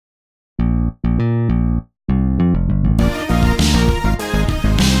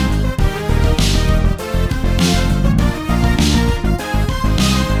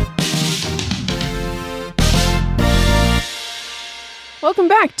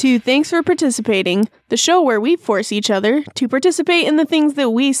back to Thanks for Participating, the show where we force each other to participate in the things that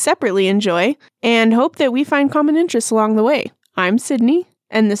we separately enjoy and hope that we find common interests along the way. I'm Sydney,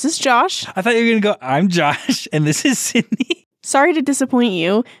 and this is Josh. I thought you were going to go, I'm Josh, and this is Sydney. Sorry to disappoint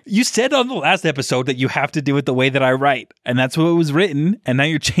you. You said on the last episode that you have to do it the way that I write, and that's what was written, and now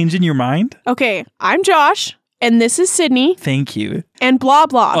you're changing your mind? Okay, I'm Josh, and this is Sydney. Thank you. And blah,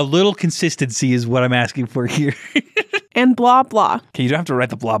 blah. A little consistency is what I'm asking for here. And blah, blah. Okay, you don't have to write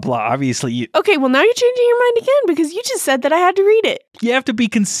the blah, blah. Obviously, Okay, well, now you're changing your mind again because you just said that I had to read it. you have to be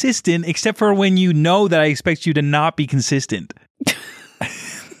consistent, except for when you know that I expect you to not be consistent.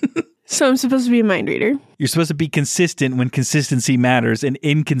 So I'm supposed to be a mind reader. You're supposed to be consistent when consistency matters and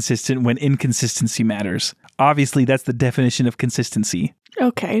inconsistent when inconsistency matters. Obviously, that's the definition of consistency.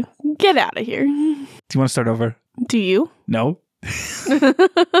 Okay, get out of here. Do you want to start over? Do you? No.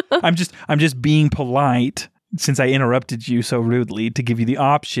 I'm just being polite since I interrupted you so rudely to give you the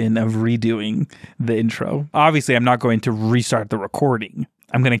option of redoing the intro. Obviously, I'm not going to restart the recording.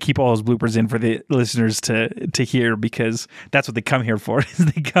 I'm going to keep all those bloopers in for the listeners to hear because that's what they come here for. Is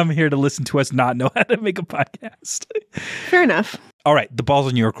they come here to listen to us not know how to make a podcast. Fair enough. All right, the ball's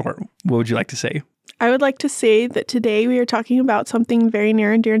in your court. What would you like to say? I would like to say that today we are talking about something very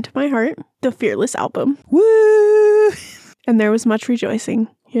near and dear to my heart, the Fearless album. Woo! And there was much rejoicing.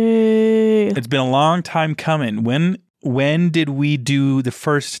 Yay. It's been a long time coming. When did we do the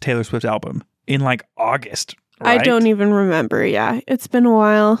first Taylor Swift album? In like August, right? I don't even remember. Yeah, it's been a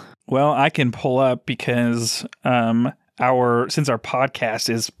while. Well, I can pull up because since our podcast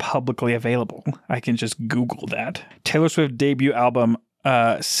is publicly available, I can just Google that. Taylor Swift debut album,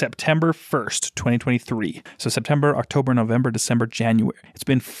 September 1st, 2023. So September, October, November, December, January. It's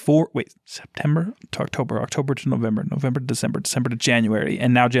been September to October, October to November, November to December, December to January.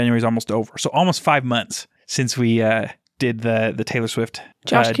 And now January is almost over. So almost 5 months since we did the Taylor Swift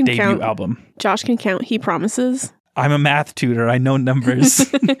debut album. Josh can count. He promises. I'm a math tutor. I know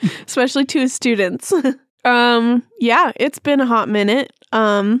numbers. Especially to his students. Yeah, it's been a hot minute.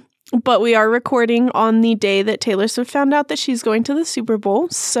 But we are recording on the day that Taylor Swift found out that she's going to the Super Bowl.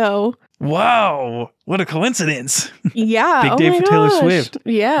 So, wow, what a coincidence. Yeah. Big day for Taylor Swift.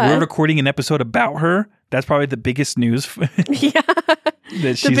 Yeah. We're recording an episode about her. That's probably the biggest news. Yeah.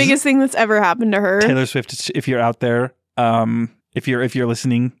 The biggest thing that's ever happened to her. Taylor Swift, if you're out there, if you're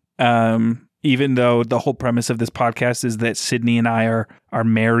listening, even though the whole premise of this podcast is that Sydney and I are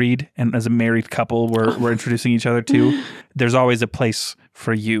married, and as a married couple, we're introducing each other to, there's always a place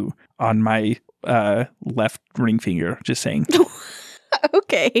for you on my left ring finger. Just saying.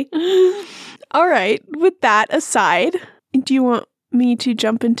 Okay. All right. With that aside, do you want me to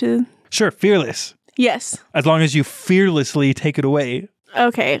jump into? Sure. Fearless. Yes. As long as you fearlessly take it away.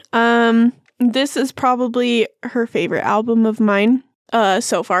 Okay. This is probably her favorite album of mine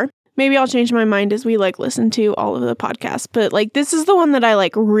so far. Maybe I'll change my mind as we listen to all of the podcasts, but this is the one that I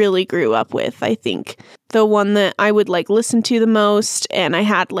really grew up with. I think the one that I would listen to the most, and I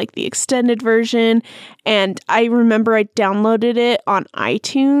had the extended version, and I remember I downloaded it on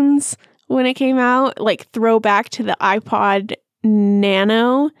iTunes when it came out, throwback to the iPod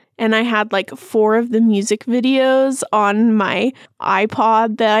Nano, and I had 4 of the music videos on my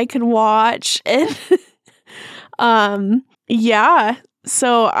iPod that I could watch, and yeah.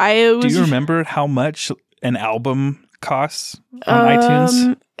 So do you remember how much an album costs on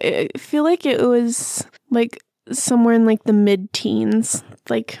iTunes? I feel like it was somewhere in the mid-teens.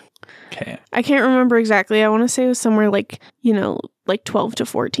 Okay. I can't remember exactly. I want to say it was somewhere 12 to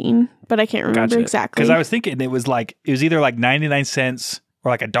 14, but I can't remember exactly. Because I was thinking it was either 99 cents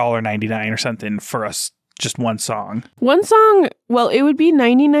or $1.99 or something for us. Just one song. One song, well, it would be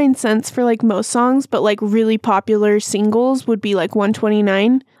 99 cents for most songs, but really popular singles would be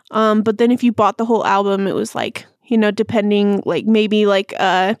 $1.29. But then if you bought the whole album, it was depending, maybe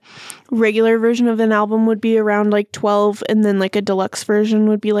a regular version of an album would be around 12, and then a deluxe version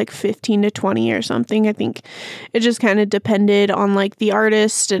would be 15 to 20 or something. I think it just kind of depended on the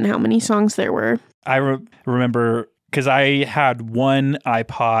artist and how many songs there were. I remember because I had one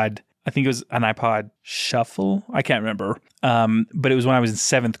iPod. I think it was an iPod Shuffle. I can't remember. But it was when I was in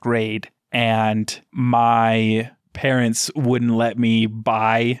 7th grade, and my parents wouldn't let me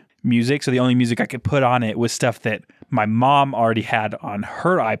buy music. So the only music I could put on it was stuff that my mom already had on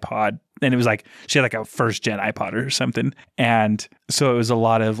her iPod. And it was she had a first gen iPod or something. And so it was a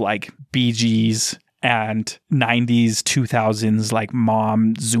lot of Bee Gees and 90s, 2000s,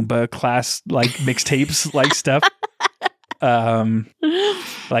 mom Zumba class, mixtapes, stuff.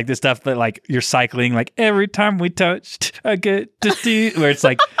 Like the stuff that like you're cycling, like every time we touched, I get to see, where it's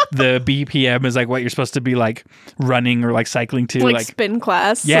like the BPM is like what you're supposed to be like running or like cycling to, like spin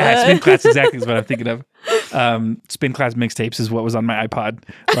class. Yeah, spin class exactly is what I'm thinking of. Spin class mixtapes is what was on my iPod,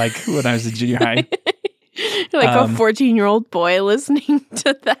 like when I was in junior high. You're like a 14-year-old boy listening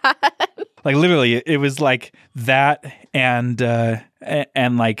to that. Like literally, it was like that and the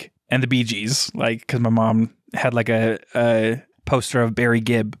Bee Gees, like because my mom had like a poster of Barry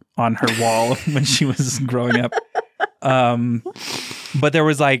Gibb on her wall when she was growing up. But there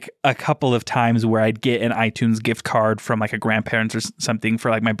was like a couple of times where I'd get an iTunes gift card from like a grandparents or something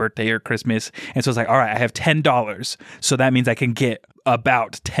for like my birthday or Christmas. And so it's like, all right, I have $10. So that means I can get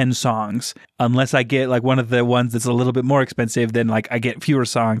about 10 songs, unless I get like one of the ones that's a little bit more expensive, then like I get fewer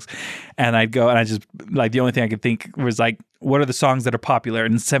songs. And I'd go and I just like, the only thing I could think was like, what are the songs that are popular?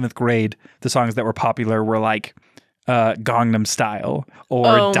 In 7th grade, the songs that were popular were like Gangnam Style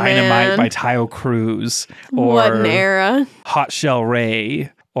or Dynamite by Tayo Cruz or what an era. Hot Shell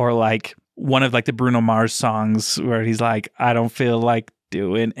Ray or like one of like the Bruno Mars songs where he's like, I don't feel like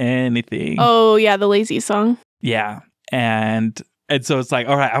doing anything. Oh yeah, the Lazy song. Yeah. And so it's like,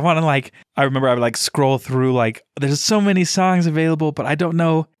 all right, I want to like, I remember I would like scroll through like, there's so many songs available, but I don't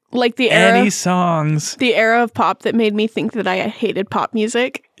know like the any songs. The era of pop that made me think that I hated pop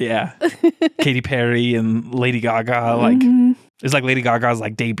music. Yeah. Katy Perry and Lady Gaga, like it's like Lady Gaga's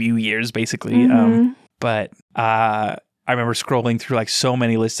like debut years basically. But I remember scrolling through like so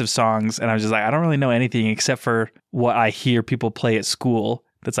many lists of songs and I was just like, I don't really know anything except for what I hear people play at school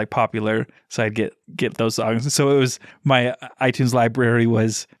that's like popular. So I'd get those songs. So it was my iTunes library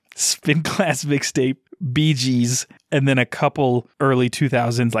was Spin Class Mixtape, Bee Gees, and then a couple early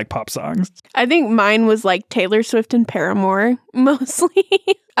 2000s like pop songs. I think mine was like Taylor Swift and Paramore mostly.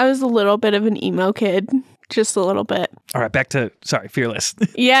 I was a little bit of an emo kid, just a little bit. All right, back to Fearless.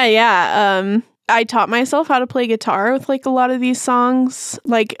 Yeah. I taught myself how to play guitar with like a lot of these songs,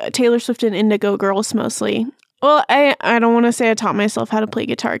 like Taylor Swift and Indigo Girls mostly. Well, I don't want to say I taught myself how to play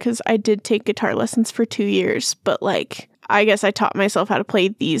guitar because I did take guitar lessons for 2 years, but like I guess I taught myself how to play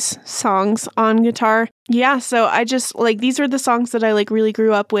these songs on guitar. Yeah, so I just like these are the songs that I like really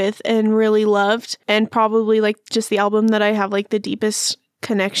grew up with and really loved, and probably like just the album that I have like the deepest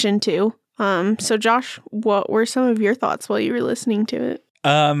connection to. So Josh, what were some of your thoughts while you were listening to it?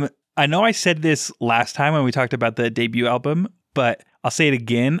 I know I said this last time when we talked about the debut album, but I'll say it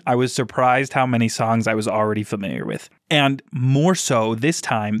again. I was surprised how many songs I was already familiar with. And more so this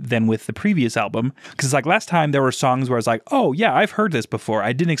time than with the previous album. Because like last time there were songs where I was like, oh yeah, I've heard this before.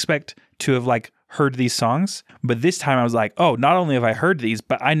 I didn't expect to have like heard these songs. But this time I was like, oh, not only have I heard these,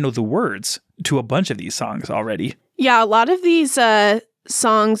 but I know the words to a bunch of these songs already. Yeah, a lot of these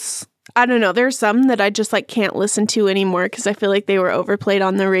songs, I don't know. There's some that I just like can't listen to anymore because I feel like they were overplayed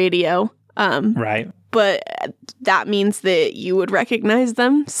on the radio. Right. But that means that you would recognize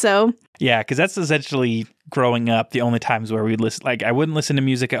them. So yeah, because that's essentially growing up the only times where we'd listen. Like I wouldn't listen to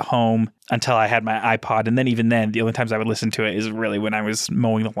music at home until I had my iPod, and then even then, the only times I would listen to it is really when I was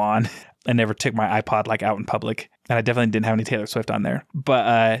mowing the lawn. I never took my iPod like out in public, and I definitely didn't have any Taylor Swift on there.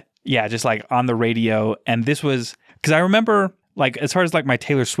 But yeah, just like on the radio, and this was because I remember like as far as like my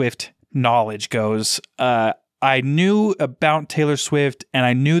Taylor Swift knowledge goes, I knew about Taylor Swift and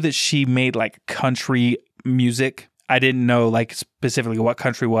I knew that she made like country music. I didn't know like specifically what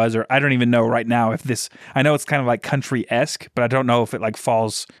country was, or I don't even know right now if this, I know it's kind of like country-esque, but I don't know if it like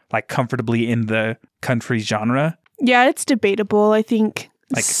falls like comfortably in the country genre. Yeah, it's debatable. I think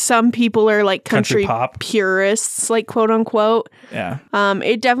like some people are like country pop purists, like quote unquote. Yeah.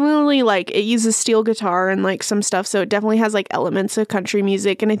 It definitely like it uses steel guitar and like some stuff, so it definitely has like elements of country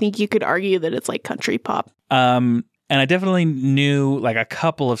music, and I think you could argue that it's like country pop. And I definitely knew like a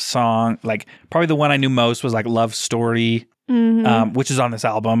couple of songs, like probably the one I knew most was like Love Story, which is on this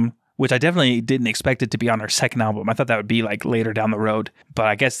album, which I definitely didn't expect it to be on her second album. I thought that would be like later down the road, but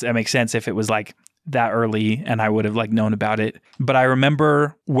I guess that makes sense if it was like that early and I would have like known about it. But I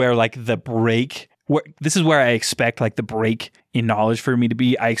remember where like the break, this is where I expect like the break in knowledge for me to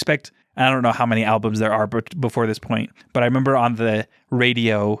be. I expect, I don't know how many albums there are before this point, but I remember on the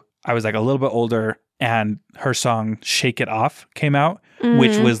radio, I was like a little bit older and her song Shake It Off came out,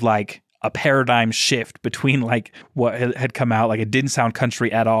 which was like a paradigm shift between like what had come out. Like it didn't sound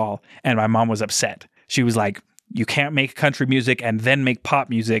country at all. And my mom was upset. She was like, you can't make country music and then make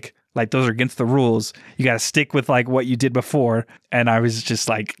pop music. Like those are against the rules. You got to stick with like what you did before. And I was just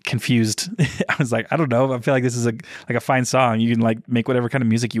like confused. I was like, I don't know. I feel like this is like a fine song. You can like make whatever kind of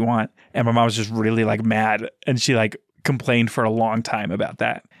music you want. And my mom was just really like mad. And she like complained for a long time about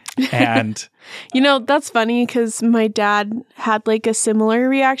that. And that's funny because my dad had like a similar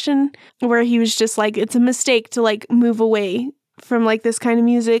reaction where he was just like, it's a mistake to like move away from like this kind of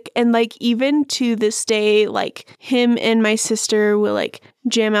music. And like even to this day, like him and my sister will like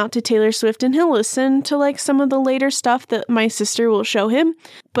jam out to Taylor Swift, and he'll listen to like some of the later stuff that my sister will show him.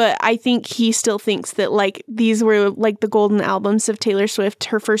 But I think he still thinks that like these were like the golden albums of Taylor Swift,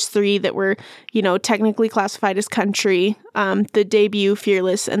 her first 3 that were, technically classified as country, the debut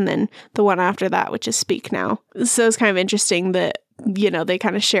Fearless, and then the one after that, which is Speak Now. So it's kind of interesting that, they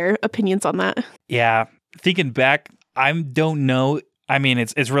kind of share opinions on that. Yeah. Thinking back, I don't know. I mean,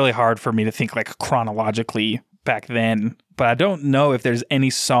 it's really hard for me to think like chronologically back then, but I don't know if there's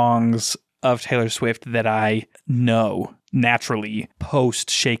any songs of Taylor Swift that I know naturally post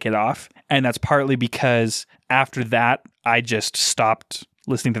Shake It Off. And that's partly because after that, I just stopped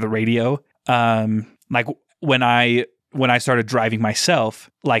listening to the radio. Like when I started driving myself,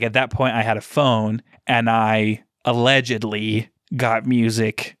 like at that point I had a phone and I allegedly got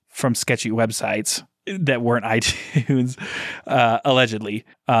music from sketchy websites that weren't iTunes, allegedly.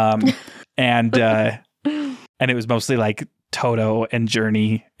 And it was mostly like Toto and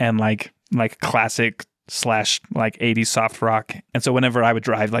Journey and like classic / like 80s soft rock. And so whenever I would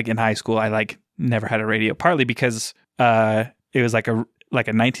drive, like in high school, I like never had a radio, partly because it was like a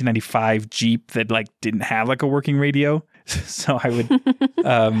 1995 Jeep that like didn't have like a working radio. So I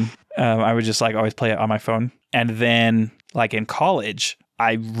would just like always play it on my phone. And then like in college,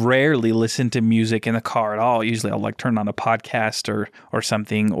 I rarely listen to music in the car at all. Usually I'll like turn on a podcast or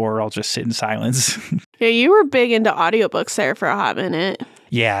something, or I'll just sit in silence. Yeah, you were big into audiobooks there for a hot minute.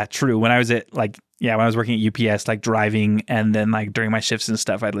 Yeah, true. When I was when I was working at UPS, like driving, and then like during my shifts and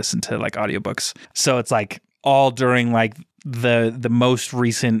stuff, I'd listen to like audiobooks. So it's like all during like the most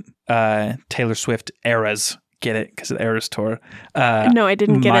recent Taylor Swift eras. Get it? Because of the Eras tour. No, I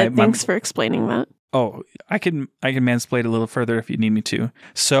didn't get it. Thanks for explaining that. Oh, I can mansplain a little further if you need me to.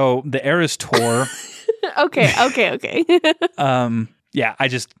 So the Eras tour. Okay. Yeah,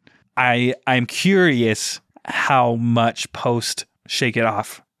 I'm curious how much post Shake It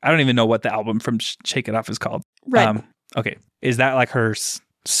Off. I don't even know what the album from Shake It Off is called. Red. Okay, is that like her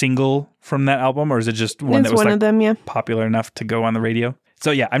single from that album, or is it just one that was one like of them? Yeah, popular enough to go on the radio? So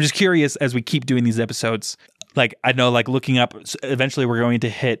yeah, I'm just curious as we keep doing these episodes. Like I know, like looking up, eventually we're going to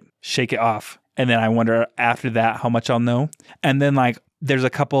hit Shake It Off. And then I wonder after that how much I'll know. And then like there's a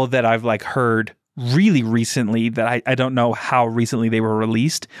couple that I've like heard really recently that I don't know how recently they were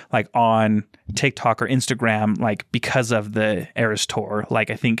released, like on TikTok or Instagram, like because of the Eras tour. Like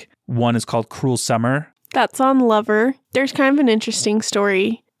I think one is called Cruel Summer. That's on Lover. There's kind of an interesting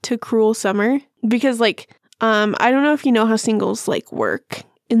story to Cruel Summer because like I don't know if you know how singles like work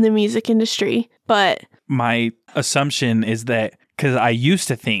in the music industry, but my assumption is that because I used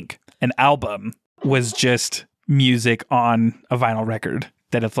to think an album was just music on a vinyl record.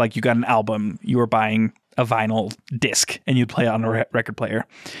 That if like you got an album, you were buying a vinyl disc and you'd play it on a record player.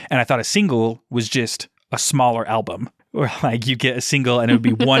 And I thought a single was just a smaller album, or like you get a single and it would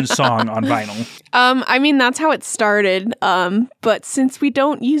be one song on vinyl. I mean, that's how it started. But since we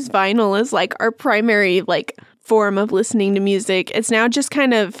don't use vinyl as like our primary like form of listening to music, it's now just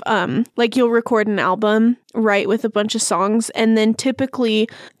kind of like you'll record an album, right, with a bunch of songs, and then typically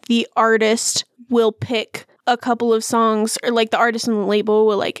the artist will pick a couple of songs, or like the artist and the label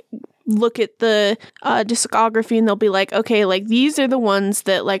will like look at the discography and they'll be like, okay, like these are the ones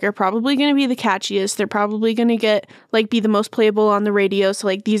that like are probably going to be the catchiest. They're probably going to get like be the most playable on the radio. So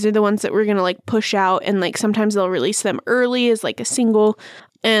like these are the ones that we're going to like push out, and like sometimes they'll release them early as like a single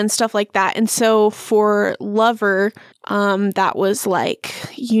and stuff like that. And so for Lover, that was like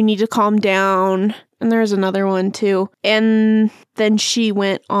You Need to Calm Down, and there's another one too. And then she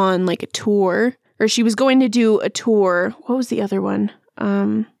went on like a tour, or she was going to do a tour. What was the other one?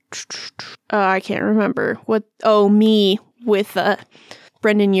 I can't remember. Me with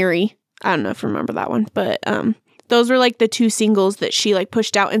Brendan Urie. I don't know if you remember that one, but those were like the 2 singles that she like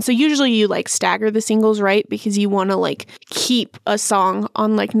pushed out. And so usually you like stagger the singles, right? Because you want to like keep a song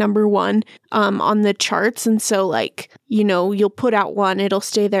on like number 1 on the charts. And so like, you know, you'll put out one, it'll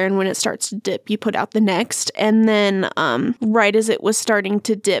stay there. And when it starts to dip, you put out the next. And then right as it was starting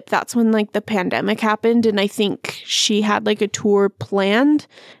to dip, that's when like the pandemic happened. And I think she had like a tour planned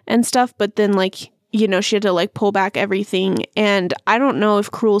and stuff. But then like you know, she had to like pull back everything. And I don't know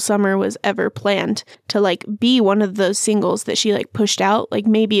if Cruel Summer was ever planned to like be one of those singles that she like pushed out. Like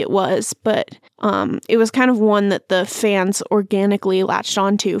maybe it was, but it was kind of one that the fans organically latched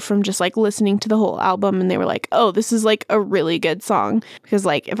onto from just like listening to the whole album. And they were like, oh, this is like a really good song. Because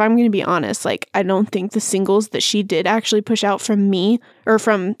like, if I'm going to be honest, like I don't think the singles that she did actually push out from me or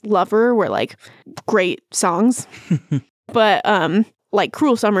from Lover were like great songs. But like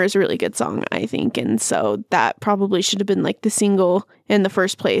Cruel Summer is a really good song, I think. And so that probably should have been like the single in the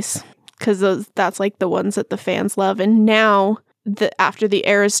first place, because that's like the ones that the fans love. And now after the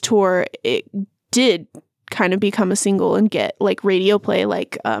Eras tour, it did kind of become a single and get like radio play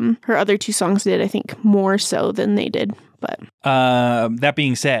like her other two songs did, I think more so than they did. But that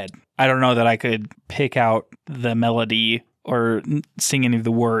being said, I don't know that I could pick out the melody or sing any of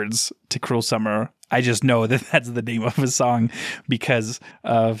the words to Cruel Summer. I just know that that's the name of a song because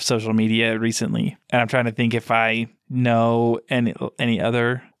of social media recently. And I'm trying to think if I know any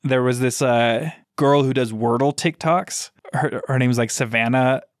other. There was this girl who does Wordle TikToks. Her name is like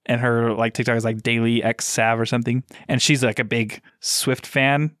Savannah, and her like TikTok is like Daily X Sav or something. And she's like a big Taylor Swift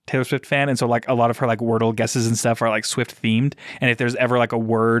fan. And so like a lot of her like Wordle guesses and stuff are like Swift themed. And if there's ever like a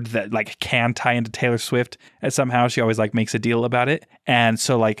word that like can tie into Taylor Swift somehow, she always like makes a deal about it. And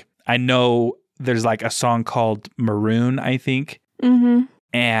so like I know there's like a song called Maroon, I think. Mm-hmm.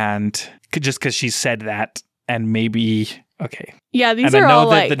 And just because she said that, and maybe, okay. Yeah, these and are all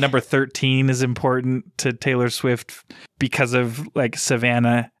like... And I know that the number 13 is important to Taylor Swift because of like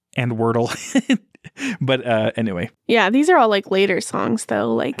Savannah and Wordle. But anyway. Yeah, these are all like later songs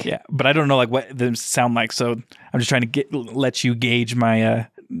though. Like yeah, but I don't know like what them sound like. So I'm just trying to let you gauge my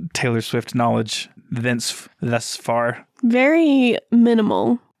Taylor Swift knowledge thus far. Very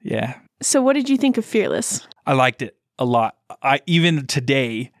minimal. Yeah. So what did you think of Fearless? I liked it a lot. Even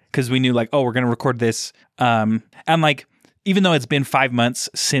today, because we knew like, oh, we're going to record this. And like, even though it's been 5 months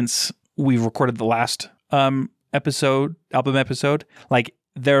since we recorded the last album episode, like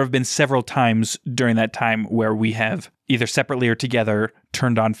there have been several times during that time where we have either separately or together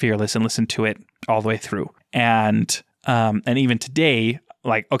turned on Fearless and listened to it all the way through. And even today,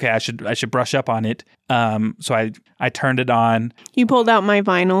 like, okay, I should brush up on it. So I turned it on. You pulled out my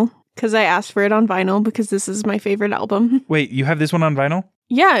vinyl. Because I asked for it on vinyl because this is my favorite album. Wait, you have this one on vinyl?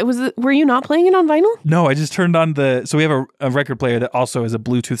 Yeah, it was. Were you not playing it on vinyl? No, I just turned on so we have a record player that also is a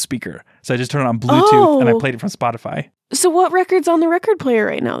Bluetooth speaker. So I just turned it on Bluetooth and I played it from Spotify. So what record's on the record player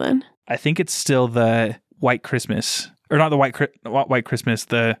right now then? I think it's still the White Christmas. Or not the White Christmas,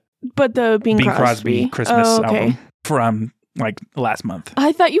 But the Bing Crosby Christmas album from like last month.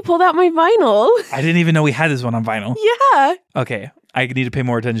 I thought you pulled out my vinyl. I didn't even know we had this one on vinyl. Yeah. Okay. I need to pay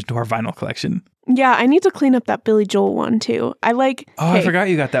more attention to our vinyl collection. Yeah, I need to clean up that Billy Joel one too. I forgot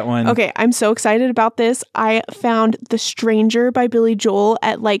you got that one. Okay, I'm so excited about this. I found The Stranger by Billy Joel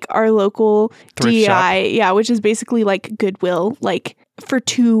at like our local thrift DI. shop. Yeah, which is basically like Goodwill, like for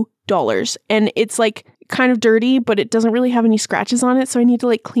 $2. And it's like kind of dirty, but it doesn't really have any scratches on it. So I need to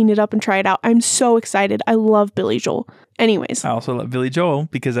like clean it up and try it out. I'm so excited. I love Billy Joel. Anyways. I also love Billy Joel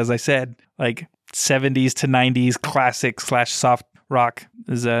because as I said, like 70s to 90s classic / soft rock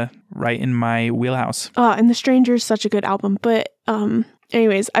is right in my wheelhouse. And The Stranger is such a good album. But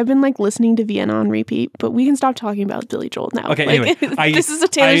anyways, I've been like listening to Vienna on repeat, but we can stop talking about Billy Joel now. Okay, like, anyway. This is a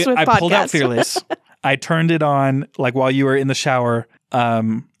Taylor Swift podcast. I pulled out Fearless. I turned it on like while you were in the shower.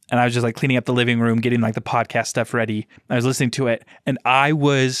 And I was just like cleaning up the living room, getting like the podcast stuff ready. I was listening to it and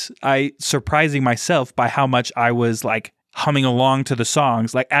I surprising myself by how much I was like humming along to the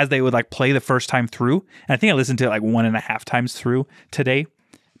songs, like as they would like play the first time through. And I think I listened to it like 1.5 times through today.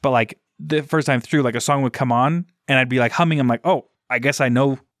 But like the first time through, like a song would come on and I'd be like humming. I'm like, oh, I guess I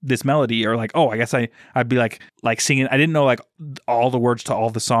know this melody, or like, oh, I guess I'd be like singing. I didn't know like all the words to all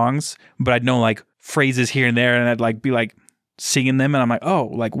the songs, but I'd know like phrases here and there, and I'd like be like singing them, and I'm like, oh,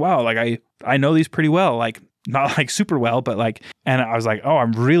 like wow, like I know these pretty well, like not like super well, but like, and I was like, oh,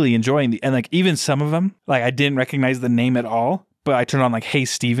 I'm really enjoying and like even some of them, like I didn't recognize the name at all, but I turned on like Hey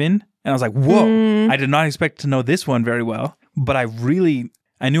Steven, and I was like, whoa, I did not expect to know this one very well, but I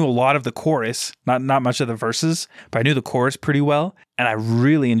knew a lot of the chorus, not much of the verses, but I knew the chorus pretty well, and I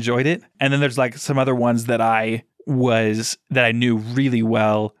really enjoyed it. And then there's like some other ones that I knew really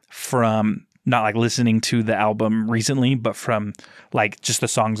well from not like listening to the album recently, but from like just the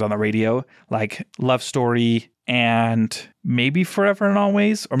songs on the radio, like Love Story and maybe Forever and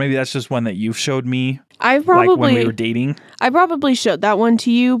Always, or maybe that's just one that you showed me. Like when we were dating. I probably showed that one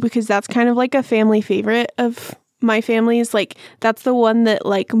to you because that's kind of like a family favorite of my family's like, that's the one that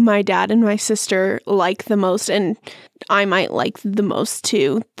like my dad and my sister like the most, and I might like the most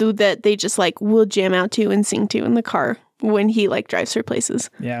too, that they just like will jam out to and sing to in the car when he like drives her places.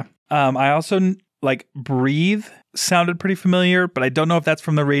 Yeah. I also like Breathe sounded pretty familiar, but I don't know if that's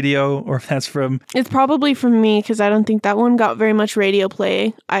from the radio or if that's from... It's probably from me because I don't think that one got very much radio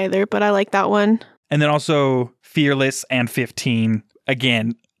play either, but I like that one. And then also Fearless and 15.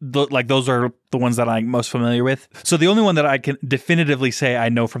 Again, like those are the ones that I'm most familiar with. So the only one that I can definitively say I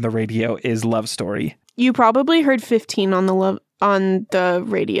know from the radio is Love Story. You probably heard 15 on the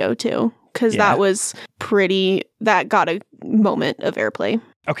radio too, because that was that got a moment of airplay.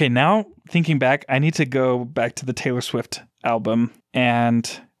 Okay, now thinking back, I need to go back to the Taylor Swift album. And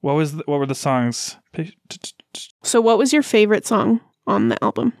what were the songs? So what was your favorite song on the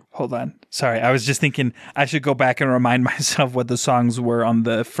album? Hold on. Sorry, I was just thinking I should go back and remind myself what the songs were on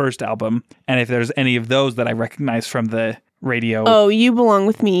the first album. And if there's any of those that I recognize from the radio. Oh, You Belong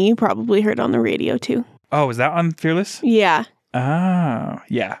With Me, you probably heard on the radio too. Oh, is that on Fearless? Yeah. Oh,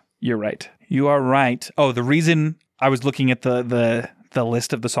 yeah, you're right. You are right. Oh, the reason I was looking at the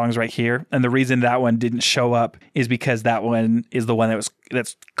list of the songs right here, and the reason that one didn't show up is because that one is the one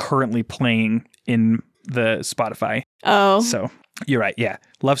that's currently playing in the Spotify. Oh. So you're right. Yeah.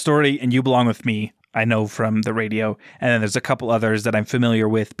 Love Story and You Belong With Me, I know from the radio. And then there's a couple others that I'm familiar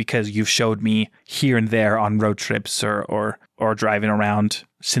with because you've showed me here and there on road trips or driving around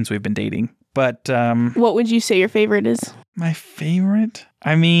since we've been dating. But what would you say your favorite is? My favorite?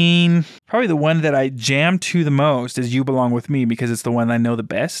 I mean, probably the one that I jam to the most is You Belong With Me because it's the one I know the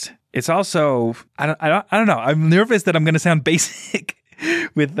best. It's also, I don't know. I'm nervous that I'm going to sound basic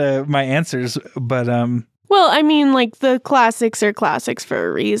with my answers, but well, I mean, like the classics are classics for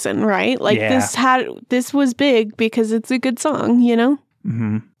a reason, right? Like this was big because it's a good song, you know?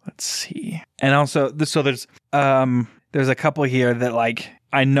 Mm-hmm. Let's see. And also, there's a couple here that like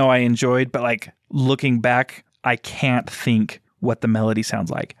I know I enjoyed, but like looking back, I can't think what the melody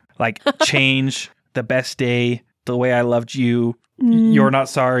sounds like. Like Change, The Best Day, The Way I Loved You, You're Not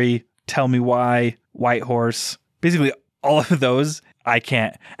Sorry, Tell Me Why, White Horse. Basically, all of those I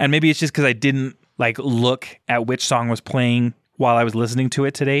can't. And maybe it's just because I didn't like look at which song was playing while I was listening to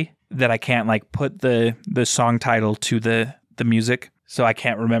it today that I can't like put the song title to the music. So I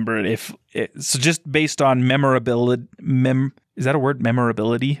can't remember so just based on memorability, is that a word?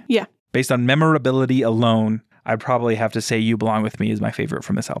 Memorability? Yeah. Based on memorability alone, I'd probably have to say You Belong With Me is my favorite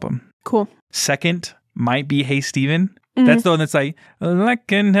from this album. Cool. Second might be Hey Steven. Mm-hmm. That's the one that's like, I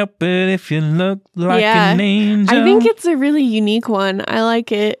can't help it if you look like an angel. I think it's a really unique one. I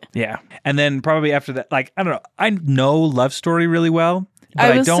like it. Yeah. And then probably after that, like, I don't know. I know Love Story really well, but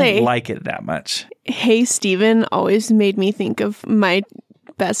I don't like it that much. Hey Steven always made me think of my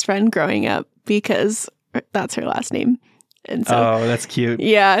best friend growing up because that's her last name. And so, oh, that's cute.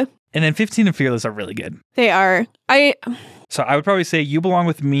 Yeah. And then 15 and Fearless are really good. They are. So I would probably say You Belong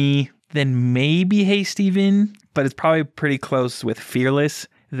With Me, then maybe Hey Steven, but it's probably pretty close with Fearless,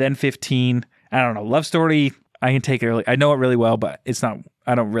 then 15. I don't know. Love Story, I can take it early. I know it really well, but it's not,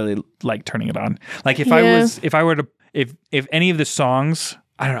 I don't really like turning it on. Like if any of the songs,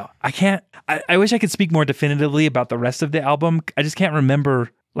 I don't know. I wish I could speak more definitively about the rest of the album. I just can't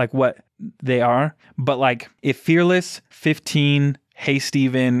remember like what they are. But like if Fearless, 15, Hey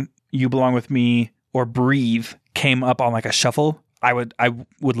Steven, You Belong With Me, or Breathe came up on like a shuffle, I would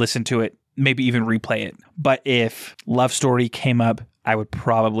listen to it, maybe even replay it. But if Love Story came up, I would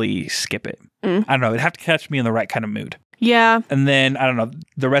probably skip it. I don't know. It'd have to catch me in the right kind of mood. Yeah. And then, I don't know,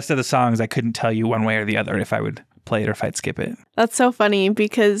 the rest of the songs, I couldn't tell you one way or the other if I would play it or if I'd skip it. That's so funny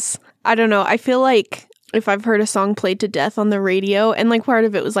because, I don't know, I feel like if I've heard a song played to death on the radio, and like part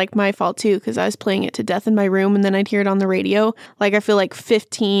of it was like my fault too, because I was playing it to death in my room and then I'd hear it on the radio. Like I feel like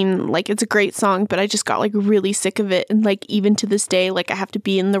 15, like it's a great song, but I just got like really sick of it. And like even to this day, like I have to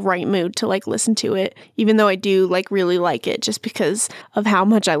be in the right mood to like listen to it, even though I do like really like it just because of how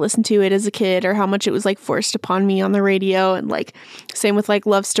much I listened to it as a kid or how much it was like forced upon me on the radio. And like same with like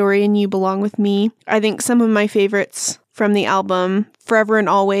Love Story and You Belong With Me. I think some of my favorites from the album, Forever and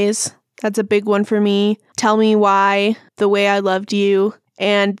Always, that's a big one for me. Tell Me Why, The Way I Loved You,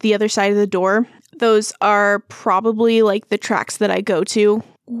 and The Other Side of the Door. Those are probably like the tracks that I go to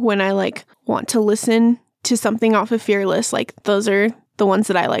when I like want to listen to something off of Fearless. Like those are the ones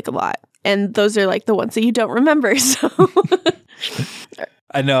that I like a lot. And those are like the ones that you don't remember. So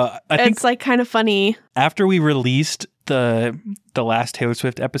I know. I think it's like kind of funny. After we released the last Taylor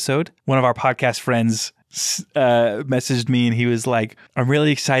Swift episode, one of our podcast friends messaged me and he was like, I'm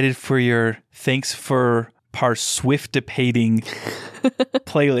really excited for your thanks for Swift-debating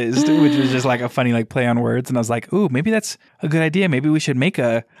playlist, which was just like a funny like play on words. And I was like, ooh, maybe that's a good idea. Maybe we should make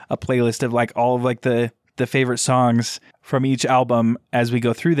a playlist of like all of like the favorite songs from each album as we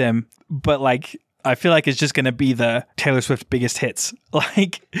go through them. But like, I feel like it's just going to be the Taylor Swift biggest hits.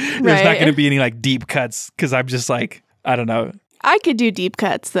 Like, there's not going to be any like deep cuts because I'm just like, I don't know. I could do deep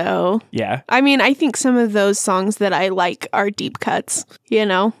cuts though. Yeah. I mean, I think some of those songs that I like are deep cuts, you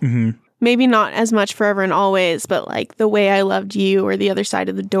know? Mm-hmm. Maybe not as much Forever and Always, but like The Way I Loved You or The Other Side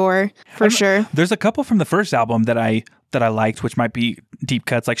of the Door, for sure. There's a couple from the first album that I liked, which might be deep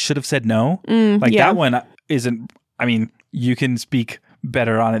cuts, like Should Have Said No. That one isn't, I mean, you can speak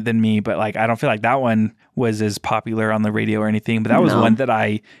better on it than me, but like I don't feel like that one was as popular on the radio or anything, but that was one that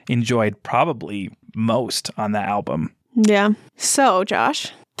I enjoyed probably most on that album. Yeah. So,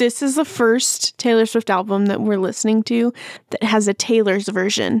 Josh, this is the first Taylor Swift album that we're listening to that has a Taylor's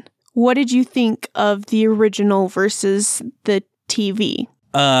version. What did you think of the original versus the TV?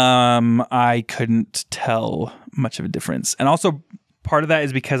 I couldn't tell much of a difference. And also part of that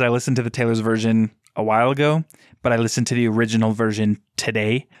is because I listened to the Taylor's version a while ago, but I listened to the original version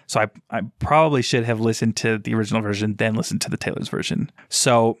today. So I probably should have listened to the original version, then listened to the Taylor's version.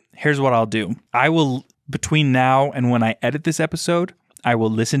 So here's what I'll do. I will, between now and when I edit this episode, I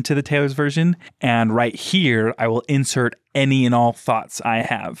will listen to the Taylor's version, and right here, I will insert any and all thoughts I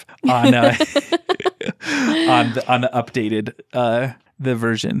have on on the updated the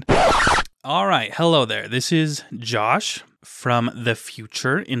version. All right, hello there. This is Josh from the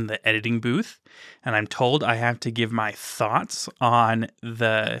future in the editing booth, and I'm told I have to give my thoughts on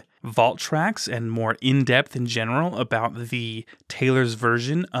the vault tracks and more in-depth in general about the Taylor's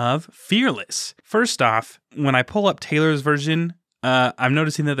version of Fearless. First off, when I pull up Taylor's version, I'm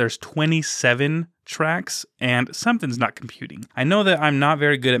noticing that there's 27 tracks and something's not computing. I know that I'm not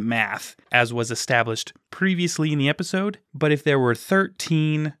very good at math, as was established previously in the episode, but if there were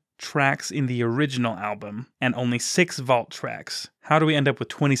 13 tracks in the original album and only 6 vault tracks, how do we end up with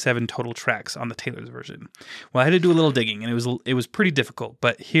 27 total tracks on the Taylor's version? Well, I had to do a little digging, and it was pretty difficult,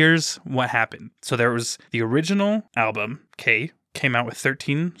 but here's what happened. So there was the original album, came out with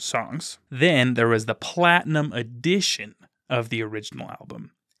 13 songs. Then there was the Platinum Edition of the original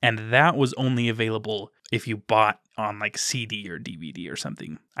album, and that was only available if you bought on like CD or DVD or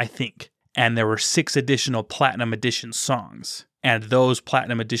something, I think. And there were 6 additional Platinum Edition songs, and those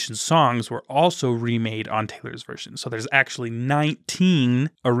Platinum Edition songs were also remade on Taylor's version. So there's actually 19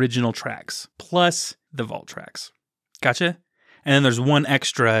 original tracks plus the vault tracks. Gotcha? And then there's one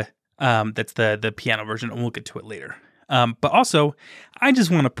extra that's the piano version, and we'll get to it later. But also, I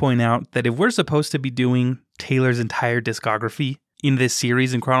just want to point out that if we're supposed to be doing Taylor's entire discography in this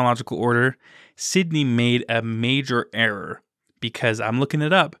series in chronological order, Sydney made a major error, because I'm looking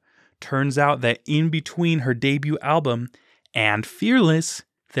it up. Turns out that in between her debut album and Fearless,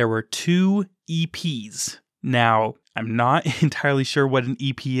 there were 2 EPs. Now, I'm not entirely sure what an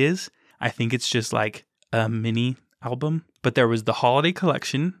EP is. I think it's just like a mini album. But there was the Holiday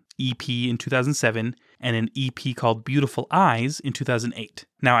Collection EP in 2007 and an EP called Beautiful Eyes in 2008.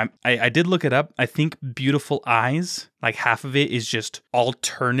 Now, I did look it up. I think Beautiful Eyes, like half of it is just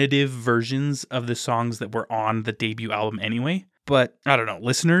alternative versions of the songs that were on the debut album anyway. But I don't know,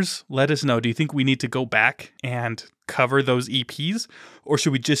 listeners, let us know. Do you think we need to go back and cover those EPs? Or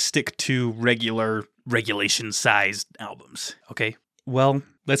should we just stick to regulation-sized albums? Okay, well,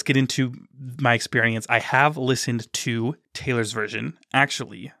 let's get into my experience. I have listened to Taylor's version.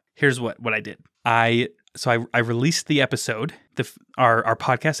 Actually, here's what I did. I released the episode, our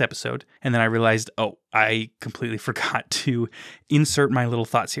podcast episode, and then I realized, I completely forgot to insert my little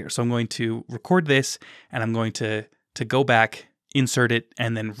thoughts here. So I'm going to record this, and I'm going to go back, insert it,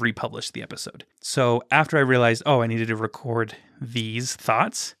 and then republish the episode. So after I realized, I needed to record these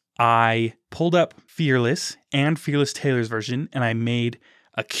thoughts, I pulled up Fearless and Fearless Taylor's version, and I made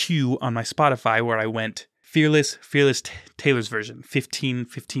a queue on my Spotify where I went Fearless Taylor's version, 15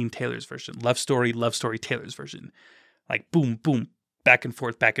 Taylor's version, Love Story Taylor's version. Like boom, boom, back and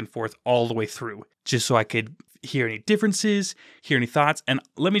forth, all the way through, just so I could hear any differences, hear any thoughts. And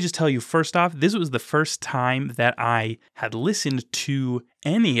let me just tell you, first off, this was the first time that I had listened to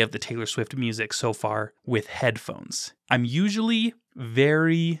any of the Taylor Swift music so far with headphones. I'm usually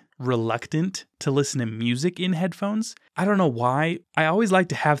very reluctant to listen to music in headphones. I don't know why. I always like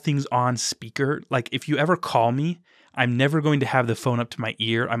to have things on speaker. Like if you ever call me, I'm never going to have the phone up to my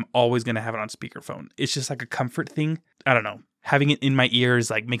ear. I'm always going to have it on speakerphone. It's just like a comfort thing. I don't know. Having it in my ears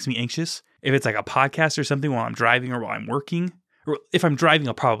like makes me anxious. If it's like a podcast or something while I'm driving or while I'm working, or if I'm driving,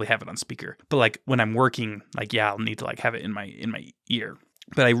 I'll probably have it on speaker. But like when I'm working, like, yeah, I'll need to like have it in my ear.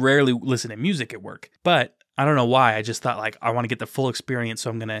 But I rarely listen to music at work. But I don't know why. I just thought like I want to get the full experience, so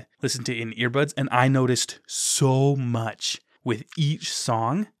I'm going to listen to it in earbuds. And I noticed so much with each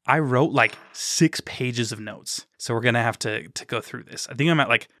song. I wrote like 6 pages of notes. So we're going to have to go through this. I think I'm at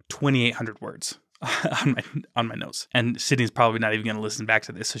like 2,800 words on my notes. And Sydney's probably not even going to listen back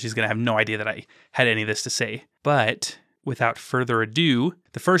to this, so she's going to have no idea that I had any of this to say. But without further ado,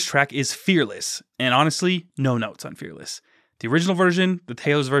 the first track is Fearless. And honestly, no notes on Fearless. The original version, the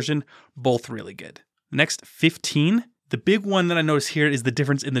Taylor's version, both really good. Next, 15. The big one that I notice here is the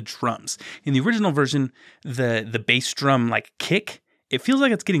difference in the drums. In the original version, the bass drum like kick, it feels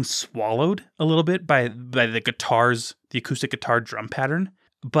like it's getting swallowed a little bit by the guitars, the acoustic guitar drum pattern.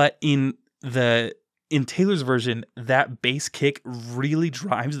 But in Taylor's version, that bass kick really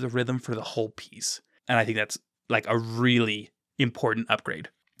drives the rhythm for the whole piece. And I think that's like a really important upgrade.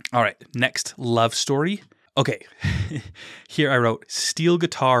 All right, next, Love Story. Okay, here I wrote steel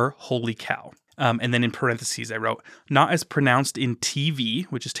guitar, holy cow. And then in parentheses, I wrote, not as pronounced in TV,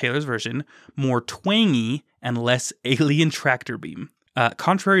 which is Taylor's version, more twangy and less alien tractor beam.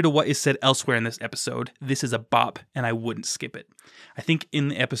 Contrary to what is said elsewhere in this episode, this is a bop and I wouldn't skip it. I think in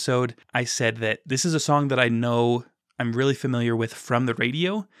the episode, I said that this is a song that I know I'm really familiar with from the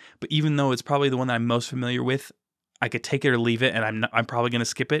radio, but even though it's probably the one that I'm most familiar with, I could take it or leave it and I'm probably going to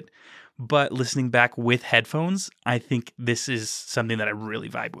skip it. But listening back with headphones, I think this is something that I really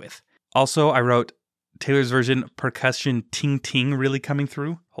vibe with. Also, I wrote Taylor's version, percussion ting ting really coming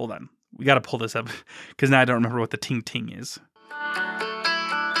through. Hold on. We got to pull this up because now I don't remember what the ting ting is.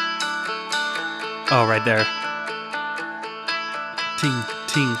 Oh, right there. Ting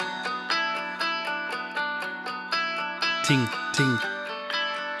ting. Ting ting.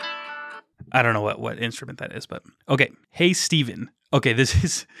 I don't know what instrument that is, but okay. Hey, Steven. Okay,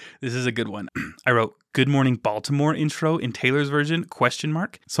 this is a good one. I wrote Good Morning Baltimore intro in Taylor's version, ?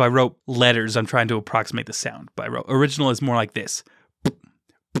 So I wrote letters. I'm trying to approximate the sound, but I wrote original is more like this.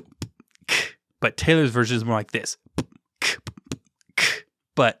 But Taylor's version is more like this.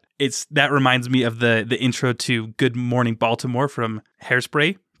 But that reminds me of the intro to Good Morning Baltimore from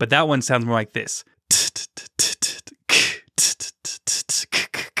Hairspray, but that one sounds more like this.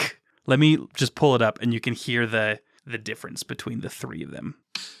 Let me just pull it up and you can hear the difference between the three of them.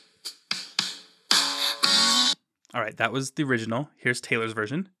 All right, that was the original. Here's Taylor's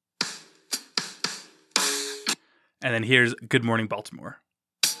version. And then here's Good Morning Baltimore.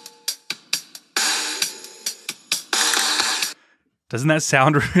 Doesn't that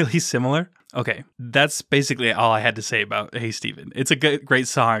sound really similar? Okay, that's basically all I had to say about Hey Steven. It's a great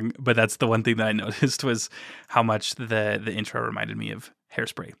song, but that's the one thing that I noticed was how much the intro reminded me of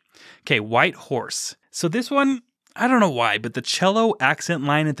Hairspray. Okay, White Horse. So this one, I don't know why, but the cello accent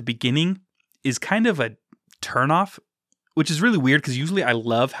line at the beginning is kind of a turnoff, which is really weird because usually I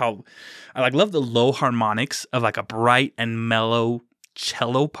love the low harmonics of like a bright and mellow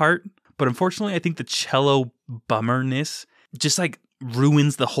cello part. But unfortunately, I think the cello bummerness just like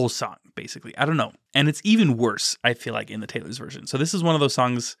ruins the whole song, basically. I don't know. And it's even worse, I feel like, in the Taylor's version. So this is one of those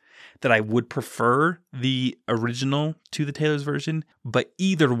songs that I would prefer the original to the Taylor's version, but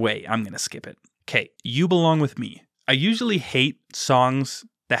either way, I'm going to skip it. Okay, You Belong With Me. I usually hate songs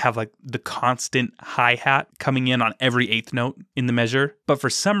that have like the constant hi-hat coming in on every eighth note in the measure, but for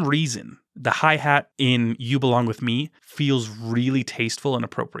some reason, the hi-hat in You Belong With Me feels really tasteful and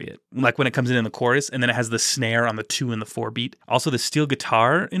appropriate. Like when it comes in the chorus, and then it has the snare on the 2 and the 4 beat. Also, the steel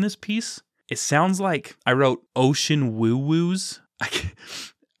guitar in this piece, it sounds like I wrote ocean woo-woos.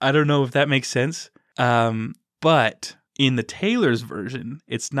 I don't know if that makes sense. But in the Taylor's version,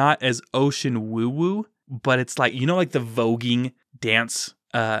 it's not as ocean woo-woo, but it's like, you know, like the voguing dance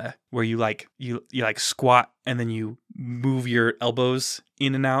where you squat and then you move your elbows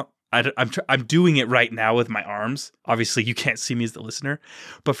in and out. I'm doing it right now with my arms. Obviously, you can't see me as the listener.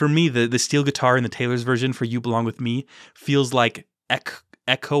 But for me, the steel guitar in the Taylor's version for You Belong With Me feels like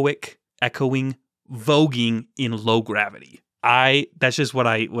echoing, voguing in low gravity. That's just what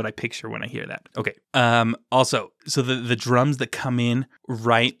I picture when I hear that. Okay. Also, so the drums that come in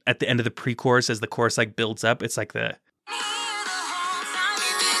right at the end of the pre-chorus as the chorus like builds up, it's like the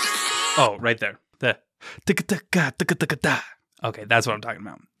right there. Okay, that's what I'm talking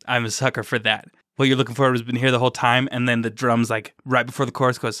about. I'm a sucker for that. What you're looking for has been here the whole time, and then the drums like right before the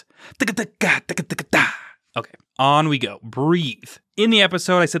chorus goes okay, on we go. Breathe. In the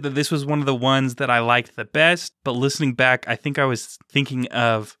episode, I said that this was one of the ones that I liked the best, but listening back, I think I was thinking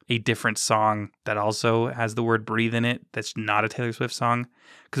of a different song that also has the word breathe in it that's not a Taylor Swift song.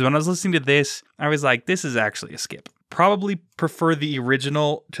 Because when I was listening to this, I was like, this is actually a skip. Probably prefer the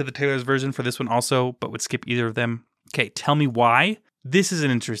original to the Taylor's version for this one also, but would skip either of them. Okay, Tell Me Why. This is an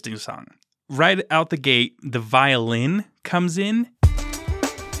interesting song. right out the gate, the violin comes in.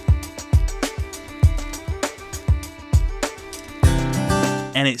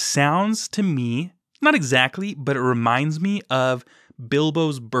 And it sounds to me, not exactly, but it reminds me of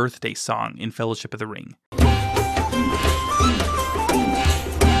Bilbo's birthday song in Fellowship of the Ring.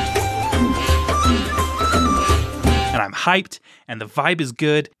 And I'm hyped, and the vibe is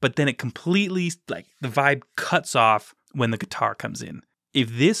good, but then it completely, the vibe cuts off when the guitar comes in.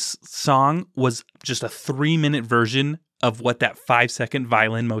 If this song was just a 3-minute version of what that 5-second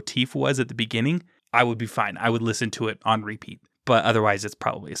violin motif was at the beginning, I would be fine. I would listen to it on repeat, but otherwise it's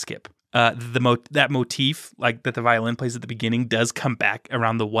probably a skip. That motif, that the violin plays at the beginning, does come back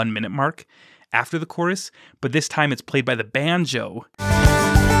around the 1-minute mark after the chorus, but this time it's played by the banjo,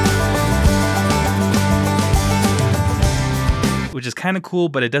 which is kind of cool,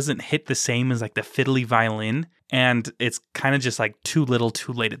 but it doesn't hit the same as the fiddly violin, and it's kind of just too little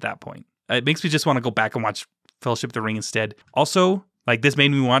too late at that point. It makes me just want to go back and watch Fellowship of the Ring instead. Also, this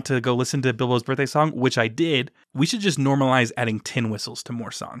made me want to go listen to Bilbo's birthday song, which I did. We should just normalize adding tin whistles to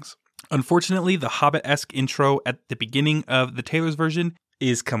more songs. Unfortunately, the Hobbit-esque intro at the beginning of the Taylor's version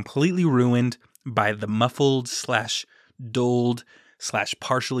is completely ruined by the muffled / dulled /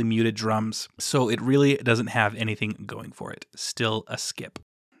 partially muted drums, so it really doesn't have anything going for it. Still a skip.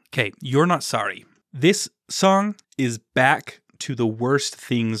 Okay, You're Not Sorry. This song is back to the worst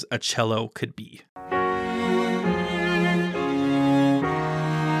things a cello could be.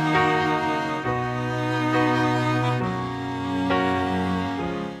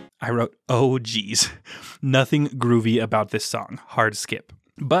 I wrote, oh geez, nothing groovy about this song. Hard skip.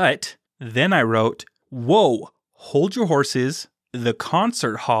 But then I wrote, whoa, hold your horses. The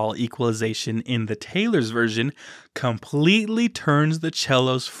concert hall equalization in the Taylor's version completely turns the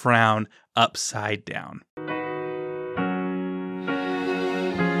cello's frown upside down.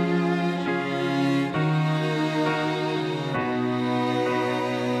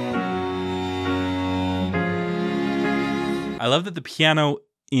 I love that the piano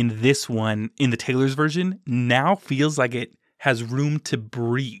in this one, in the Taylor's version, now feels like it has room to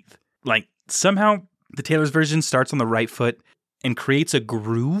breathe. Somehow the Taylor's version starts on the right foot and creates a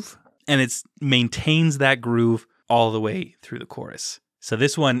groove, and it maintains that groove all the way through the chorus. So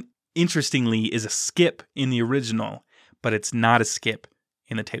this one, interestingly, is a skip in the original, but it's not a skip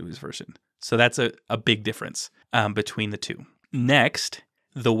in the Taylor's version. So that's a big difference between the two. Next,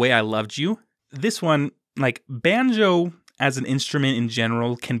 The Way I Loved You. This one, banjo as an instrument in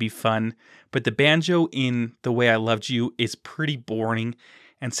general can be fun, but the banjo in The Way I Loved You is pretty boring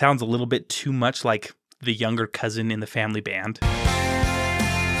and sounds a little bit too much like the younger cousin in the family band.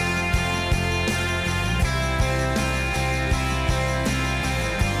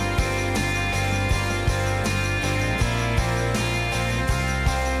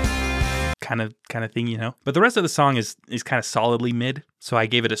 Kind of thing, you know? But the rest of the song is kind of solidly mid, so I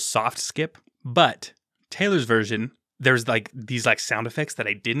gave it a soft skip. But Taylor's version, there's these sound effects that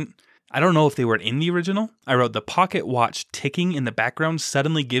I don't know if they were in the original. I wrote, the pocket watch ticking in the background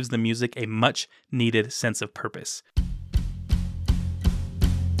suddenly gives the music a much needed sense of purpose.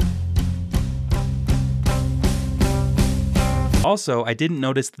 Also, I didn't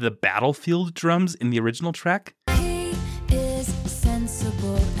notice the battlefield drums in the original track. He is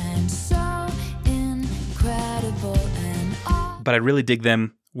sensible and so incredible and all. But I really dig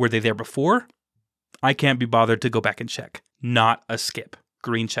them. Were they there before? I can't be bothered to go back and check. Not a skip.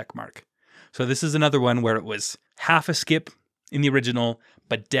 Green check mark. So this is another one where it was half a skip in the original,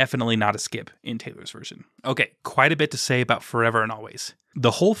 but definitely not a skip in Taylor's version. Okay, quite a bit to say about Forever and Always.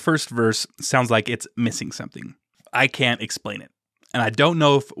 The whole first verse sounds like it's missing something. I can't explain it. And I don't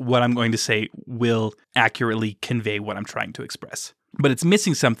know if what I'm going to say will accurately convey what I'm trying to express. But it's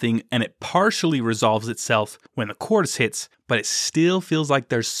missing something, and it partially resolves itself when the chorus hits, but it still feels like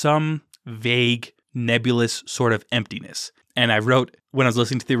there's some vague, nebulous sort of emptiness. And I wrote, when I was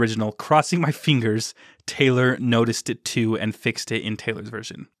listening to the original, crossing my fingers, Taylor noticed it too and fixed it in Taylor's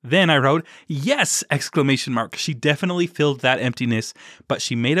version. Then I wrote, yes! ! She definitely filled that emptiness, but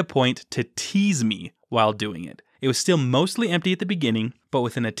she made a point to tease me while doing it. It was still mostly empty at the beginning, but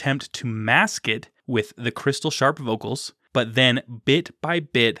with an attempt to mask it with the crystal sharp vocals. But then, bit by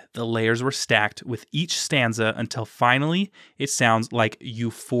bit, the layers were stacked with each stanza until finally it sounds like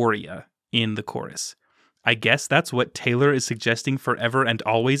euphoria in the chorus. I guess that's what Taylor is suggesting Forever and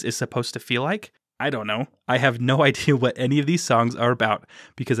Always is supposed to feel like? I don't know. I have no idea what any of these songs are about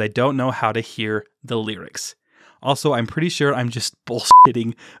because I don't know how to hear the lyrics. Also, I'm pretty sure I'm just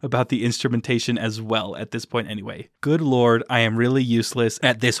bullshitting about the instrumentation as well at this point anyway. Good lord, I am really useless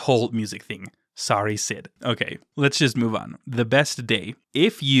at this whole music thing. Sorry, Sid. Okay, let's just move on. The Best Day.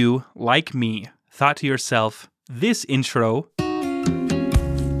 If you, like me, thought to yourself, this intro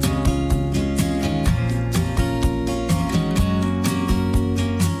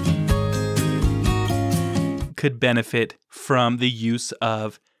could benefit from the use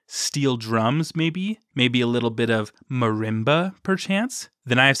of steel drums, maybe a little bit of marimba, perchance,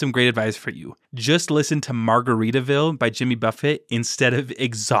 then I have some great advice for you. Just listen to Margaritaville by Jimmy Buffett instead of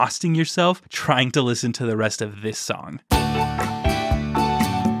exhausting yourself trying to listen to the rest of this song.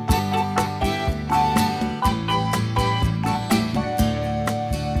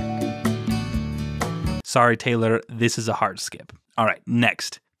 Sorry, Taylor, this is a hard skip. All right,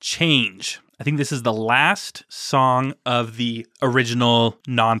 next, Change. I think this is the last song of the original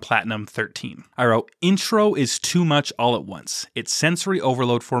non-platinum 13. I wrote, intro is too much all at once. It's sensory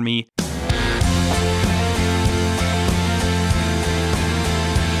overload for me.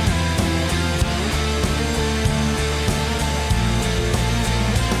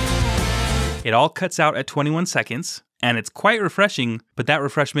 It all cuts out at 21 seconds, and it's quite refreshing, but that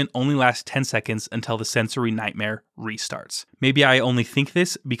refreshment only lasts 10 seconds until the sensory nightmare restarts. Maybe I only think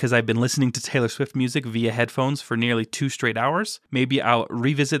this because I've been listening to Taylor Swift music via headphones for nearly 2 straight hours. Maybe I'll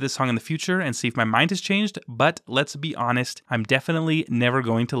revisit this song in the future and see if my mind has changed, but let's be honest, I'm definitely never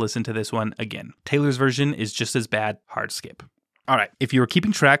going to listen to this one again. Taylor's version is just as bad, hard skip. All right, if you were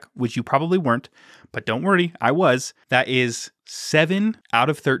keeping track, which you probably weren't, but don't worry, I was, that is 7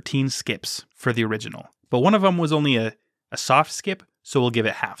 out of 13 skips for the original. But one of them was only a soft skip, so we'll give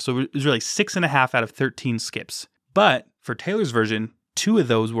it half. So it was really 6.5 out of 13 skips. But for Taylor's version, 2 of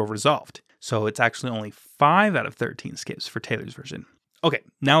those were resolved. So it's actually only 5 out of 13 skips for Taylor's version. Okay,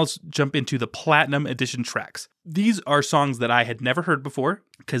 now let's jump into the Platinum Edition tracks. These are songs that I had never heard before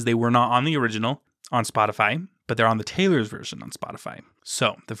because they were not on the original on Spotify, but they're on the Taylor's version on Spotify.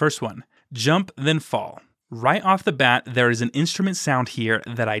 So the first one, Jump Then Fall. Right off the bat, there is an instrument sound here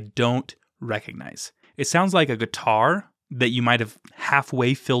that I don't recognize. It sounds like a guitar that you might have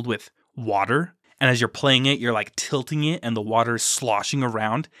halfway filled with water. And as you're playing it, you're like tilting it and the water is sloshing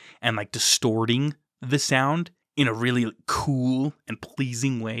around and like distorting the sound in a really cool and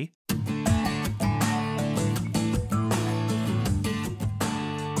pleasing way.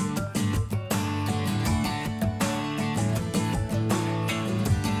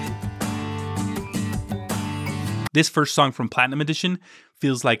 This first song from Platinum Edition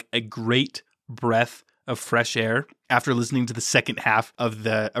feels like a great breath of fresh air after listening to the second half of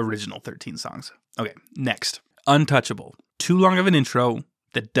the original 13 songs. Okay, next. Untouchable. Too long of an intro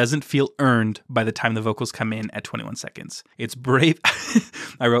that doesn't feel earned by the time the vocals come in at 21 seconds. It's brave.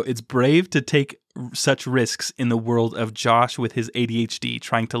 I wrote, it's brave to take such risks in the world of Josh with his ADHD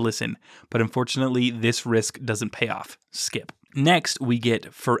trying to listen, but unfortunately, this risk doesn't pay off. Skip. Next, we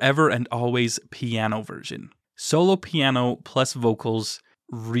get Forever and Always piano version. Solo piano plus vocals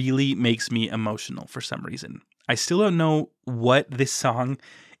really makes me emotional for some reason. I still don't know what this song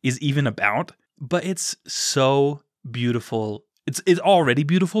is even about, but it's so beautiful. It's already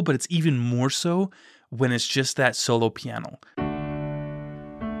beautiful, but it's even more so when it's just that solo piano.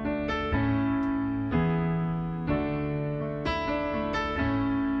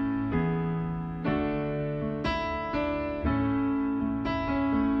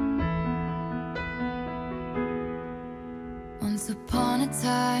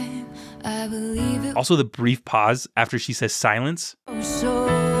 Also, the brief pause after she says silence. Oh,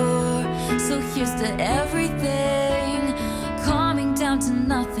 sure. So here's to everything. Calming down to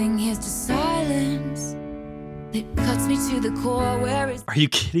nothing. Here's to silence. It cuts me to the core. Where is... Are you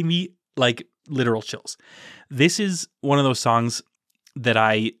kidding me? Like, literal chills. This is one of those songs that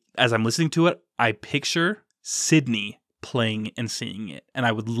as I'm listening to it, I picture Sydney playing and singing it. And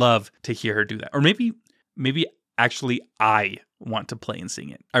I would love to hear her do that. Or maybe actually I want to play and sing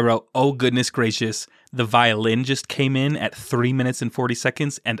it. I wrote, oh goodness gracious, the violin just came in at 3 minutes and 40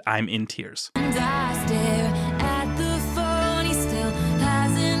 seconds and I'm in tears. And I stare at the phone, he still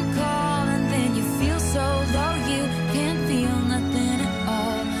hasn't called. And then you feel so low, you can't feel nothing at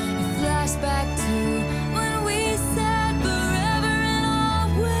all. You flash back to when we said forever and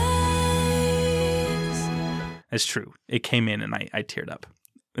always. That's true. It came in and I teared up.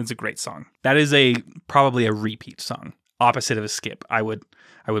 It's a great song. That is probably a repeat song. Opposite of a skip. I would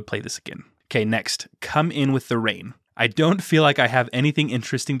play this again. Okay, next. Come In With the Rain. I don't feel like I have anything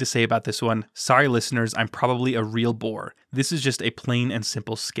interesting to say about this one. Sorry, listeners, I'm probably a real bore. This is just a plain and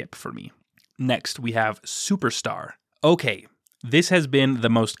simple skip for me. Next, we have Superstar. Okay, this has been the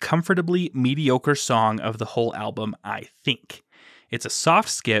most comfortably mediocre song of the whole album, I think. It's a soft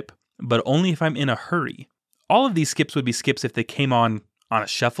skip, but only if I'm in a hurry. All of these skips would be skips if they came on on a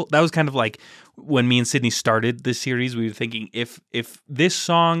shuffle. That was kind of like when me and Sydney started this series. We were thinking if this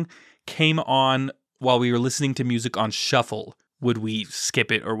song came on while we were listening to music on shuffle, would we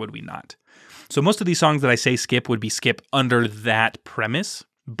skip it or would we not? So most of these songs that I say skip would be skip under that premise,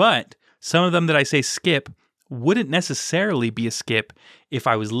 but some of them that I say skip wouldn't necessarily be a skip if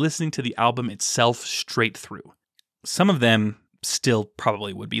I was listening to the album itself straight through. Some of them still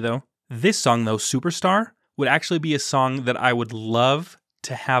probably would be, though. This song, though, Superstar, would actually be a song that I would love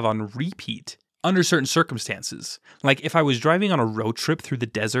to have on repeat under certain circumstances. Like if I was driving on a road trip through the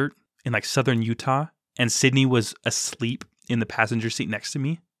desert in like southern Utah and Sydney was asleep in the passenger seat next to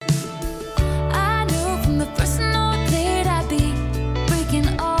me. I knew from the first note that I'd be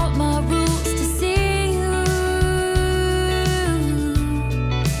breaking all my rules to see you.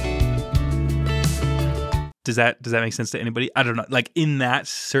 Does that make sense to anybody? I don't know. Like in that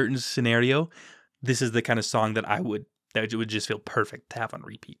certain scenario, this is the kind of song that would just feel perfect to have on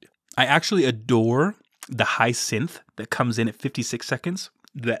repeat. I actually adore the high synth that comes in at 56 seconds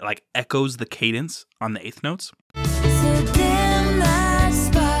that like echoes the cadence on the eighth notes. So dim that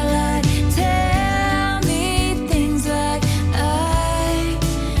spotlight, tell me things like I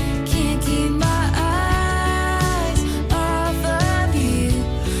can't keep my eyes off of you.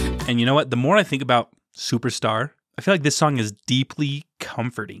 And you know what? The more I think about Superstar, I feel like this song is deeply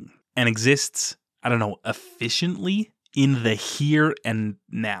comforting and exists, I don't know, efficiently in the here and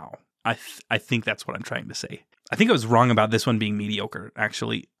now. I think that's what I'm trying to say. I think I was wrong about this one being mediocre,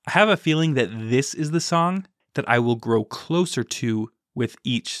 actually. I have a feeling that this is the song that I will grow closer to with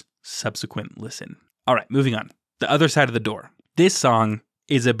each subsequent listen. All right, moving on. The Other Side of the Door. This song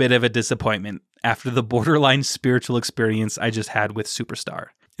is a bit of a disappointment after the borderline spiritual experience I just had with Superstar.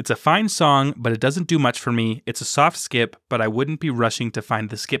 It's a fine song, but it doesn't do much for me. It's a soft skip, but I wouldn't be rushing to find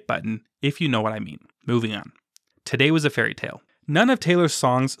the skip button, if you know what I mean. Moving on. Today Was a Fairy Tale. None of Taylor's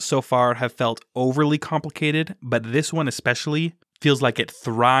songs so far have felt overly complicated, but this one especially feels like it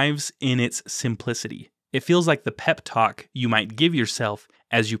thrives in its simplicity. It feels like the pep talk you might give yourself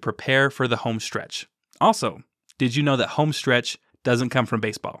as you prepare for the home stretch. Also, did you know that home stretch doesn't come from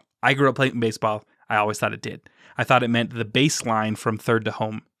baseball? I grew up playing baseball. I always thought it did. I thought it meant the baseline from third to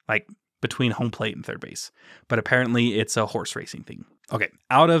home, like between home plate and third base. But apparently it's a horse racing thing. Okay,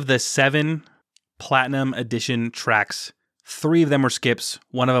 out of the 7 Platinum Edition tracks, 3 of them were skips.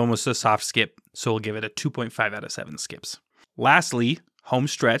 1 of them was a soft skip, so we'll give it a 2.5 out of 7 skips. Lastly, home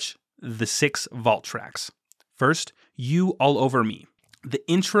stretch, the 6 vault tracks. First, You All Over Me. The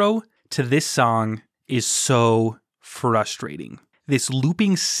intro to this song is so frustrating. This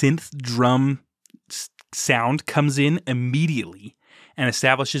looping synth drum sound comes in immediately and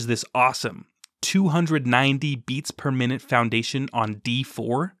establishes this awesome 290 beats per minute foundation on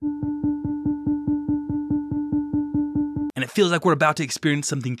D4. And it feels like we're about to experience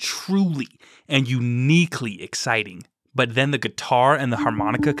something truly and uniquely exciting. But then the guitar and the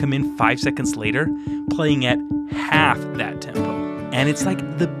harmonica come in 5 seconds later, playing at half that tempo. And it's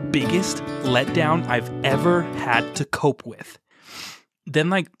like the biggest letdown I've ever had to cope with. Then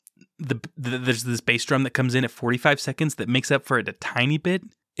like there's this bass drum that comes in at 45 seconds that makes up for it a tiny bit.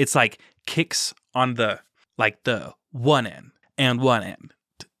 It's like kicks on the one end and one end,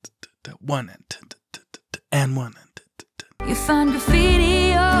 one end and one end. You find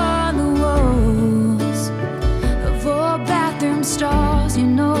graffiti on the walls of all bathroom stalls. You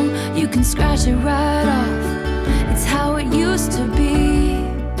know you can scratch it right off. It's how it used to be.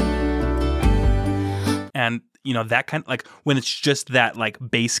 And you know, that kind of like when it's just that like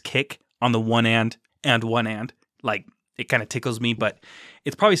bass kick on the one and one and, like it kind of tickles me, but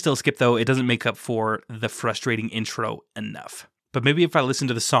it's probably still a skip though. It doesn't make up for the frustrating intro enough. But maybe if I listen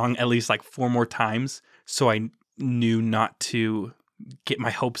to the song at least like 4 more times, so I knew not to get my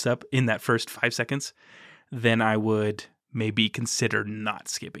hopes up in that first 5 seconds, then I would maybe consider not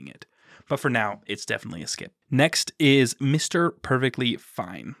skipping it. But for now, it's definitely a skip. Next is Mr. Perfectly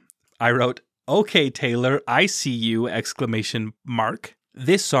Fine. I wrote, "Okay, Taylor, I see you!" !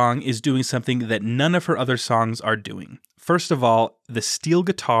 This song is doing something that none of her other songs are doing. First of all, the steel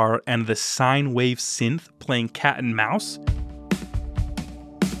guitar and the sine wave synth playing cat and mouse.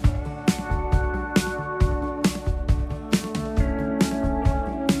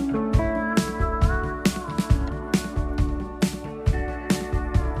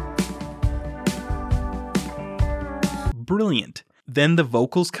 Brilliant. Then the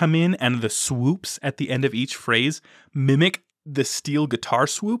vocals come in and the swoops at the end of each phrase mimic the steel guitar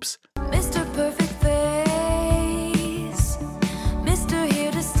swoops. Mr. Perfect Face, Mr.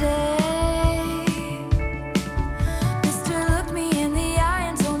 Here to Stay. Mr. Looked me in the eye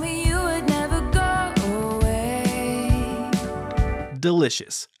and told me you would never go away.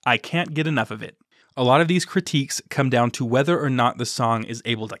 delicious. I can't get enough of it. A lot of these critiques come down to whether or not the song is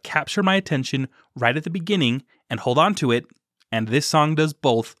able to capture my attention right at the beginning and hold on to it, and this song does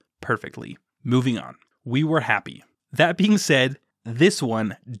both perfectly. Moving on. We were happy. That being said, this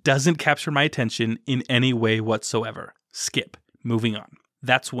one doesn't capture my attention in any way whatsoever. Skip. Moving on.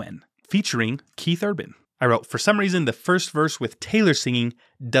 That's When, featuring Keith Urban. I wrote, for some reason, the first verse with Taylor singing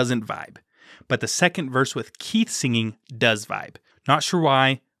doesn't vibe, but the second verse with Keith singing does vibe. Not sure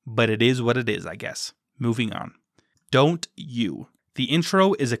why, but it is what it is, I guess. Moving on. Don't You. The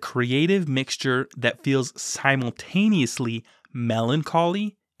intro is a creative mixture that feels simultaneously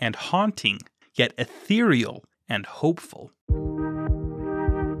melancholy and haunting, yet ethereal and hopeful.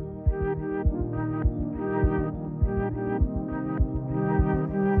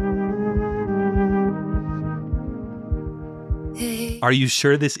 Are you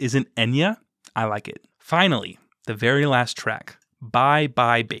sure this isn't Enya? I like it. Finally, the very last track, Bye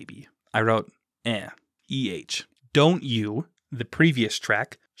Bye Baby. I wrote, EH. Don't You, the previous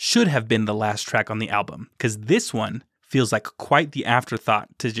track, should have been the last track on the album, because this one feels like quite the afterthought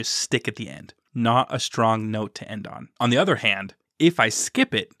to just stick at the end. Not a strong note to end on. On the other hand, if I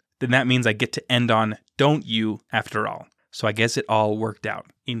skip it, then that means I get to end on Don't You after all. So I guess it all worked out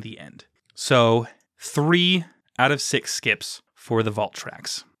in the end. So 3 out of 6 skips for the vault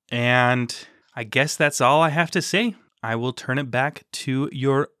tracks. And I guess that's all I have to say. I will turn it back to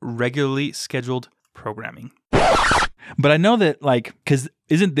your regularly scheduled programming. But I know that, like, because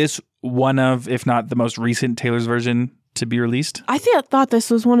isn't this one of, if not the most recent Taylor's version to be released? I thought this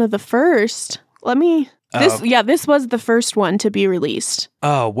was one of the first. This was the first one to be released.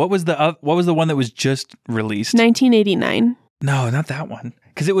 Oh, what was the one that was just released? 1989. No, not that one.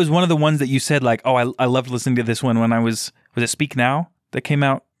 Because it was one of the ones that you said, like, oh, I loved listening to this one when I was it Speak Now that came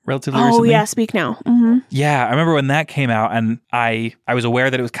out relatively recently? Oh, yeah, Speak Now. Mm-hmm. Yeah, I remember when that came out, and I was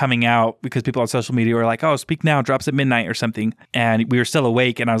aware that it was coming out because people on social media were like, oh, Speak Now drops at midnight or something. And we were still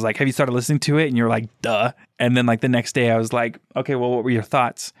awake, and I was like, have you started listening to it? And you were like, duh. And then, like, the next day I was like, okay, well, what were your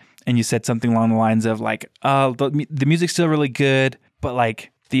thoughts? And you said something along the lines of, like, the music's still really good, but,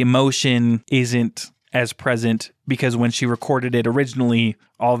 like, the emotion isn't as present because when she recorded it originally,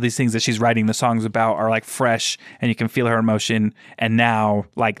 all of these things that she's writing the songs about are like fresh and you can feel her emotion. And now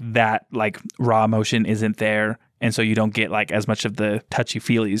like that, like raw emotion isn't there. And so you don't get like as much of the touchy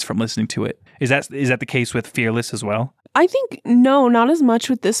feelies from listening to it. Is that the case with Fearless as well? I think no, not as much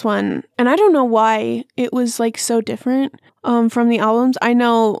with this one. And I don't know why it was like so different from the albums. I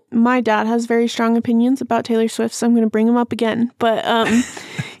know my dad has very strong opinions about Taylor Swift, so I'm going to bring him up again. But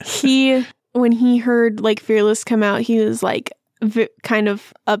when he heard like Fearless come out, he was like kind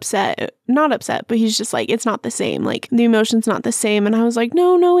of upset. Not upset, but he's just like, it's not the same. Like the emotion's not the same. And I was like,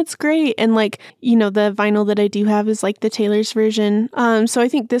 no, it's great. And like, you know, the vinyl that I do have is like the Taylor's version. So I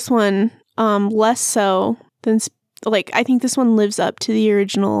think this one less so than like, I think this one lives up to the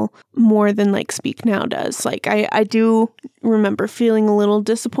original more than like Speak Now does. Like I do remember feeling a little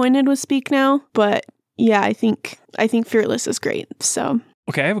disappointed with Speak Now, but yeah, I think Fearless is great. So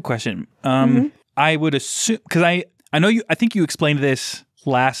okay, I have a question. I would assume, because I know I think you explained this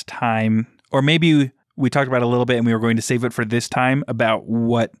last time, or maybe we talked about it a little bit and we were going to save it for this time about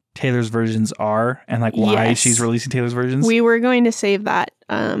what Taylor's versions are and like why she's releasing Taylor's versions. We were going to save that.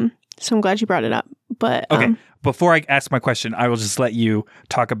 So I'm glad you brought it up. But okay, before I ask my question, I will just let you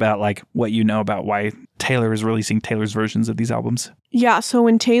talk about like what you know about why Taylor is releasing Taylor's versions of these albums. Yeah, so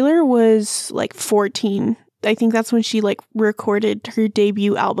when Taylor was like 14, I think that's when she like recorded her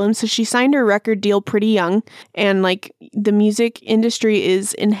debut album. So she signed her record deal pretty young, and like the music industry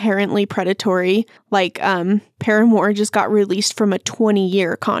is inherently predatory. Like Paramore just got released from a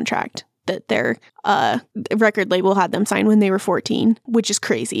 20-year contract that their record label had them sign when they were 14, which is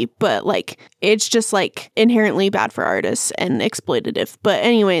crazy. But like it's just like inherently bad for artists and exploitative. But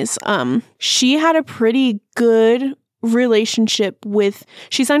anyways, she had a pretty good relationship with,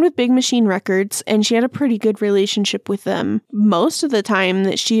 she signed with Big Machine Records, and she had a pretty good relationship with them most of the time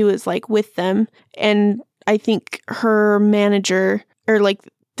that she was like with them. And I think her manager, or like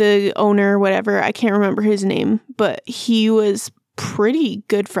the owner, whatever, I can't remember his name, but he was pretty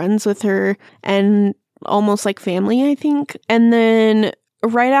good friends with her and almost like family, I think. And then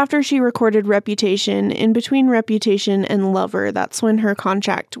right after she recorded Reputation, in between Reputation and Lover, that's when her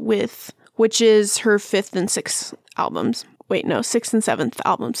contract with, which is her 5th and 6th albums. Wait, no, 6th and 7th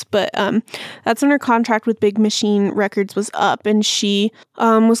albums. But that's when her contract with Big Machine Records was up, and she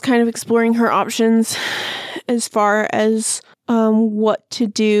was kind of exploring her options as far as what to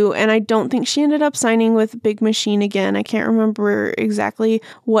do. And I don't think she ended up signing with Big Machine again. I can't remember exactly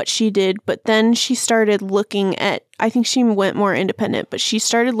what she did, but then she started looking at, I think she went more independent, but she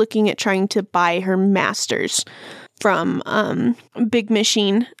started looking at trying to buy her masters from Big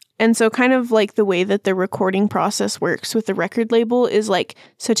Machine. And so kind of like the way that the recording process works with the record label is like,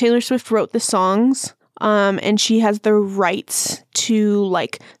 so Taylor Swift wrote the songs, and she has the rights to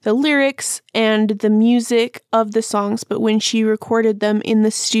like the lyrics and the music of the songs. But when she recorded them in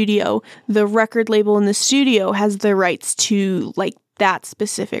the studio, the record label in the studio has the rights to like that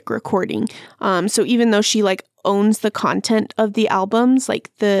specific recording. So even though she like owns the content of the albums,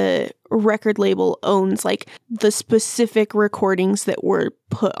 like the record label owns like the specific recordings that were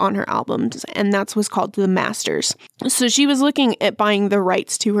put on her albums, and that's what's called the masters. So she was looking at buying the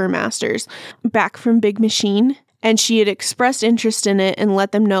rights to her masters back from Big Machine, and she had expressed interest in it and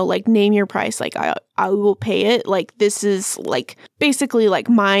let them know, like, name your price, like I will pay it, like this is like basically like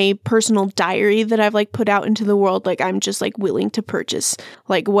my personal diary that I've like put out into the world, like I'm just like willing to purchase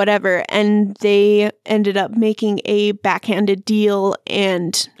like whatever. And they ended up making a backhanded deal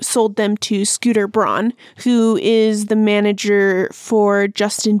and sold them to Scooter Braun, who is the manager for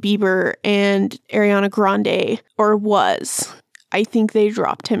Justin Bieber and Ariana Grande, or was. I think they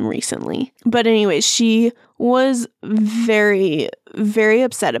dropped him recently. But anyways, she was very, very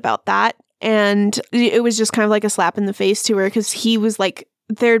upset about that. And it was just kind of like a slap in the face to her, because he was like,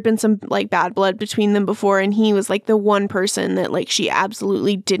 there had been some like bad blood between them before, and he was like the one person that like she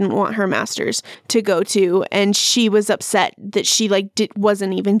absolutely didn't want her masters to go to, and she was upset that she like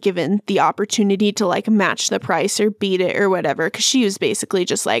wasn't even given the opportunity to like match the price or beat it or whatever, because she was basically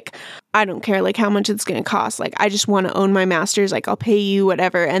just like, I don't care like how much it's gonna cost, like I just want to own my masters, like I'll pay you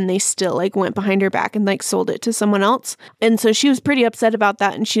whatever. And they still like went behind her back and like sold it to someone else. And so she was pretty upset about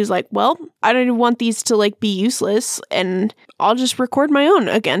that, and she was like, well, I don't want these to like be useless, and I'll just record my own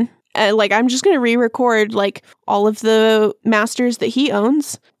again. Like I'm just gonna re-record like all of the masters that he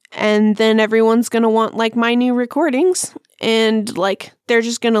owns, and then everyone's gonna want like my new recordings, and like they're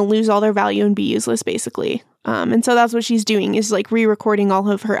just gonna lose all their value and be useless basically. And so that's what she's doing, is like re-recording all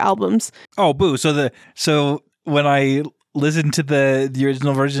of her albums. Oh, boo. So when I listened to the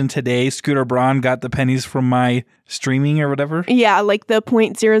original version today, Scooter Braun got the pennies from my streaming or whatever. Yeah, like the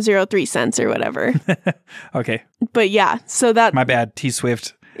 0.003 cents or whatever. Okay. But yeah, so that... My bad,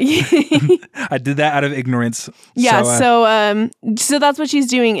 T-Swift. I did that out of ignorance. Yeah, so that's what she's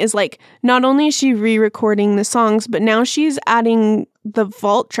doing, is like, not only is she re-recording the songs, but now she's adding the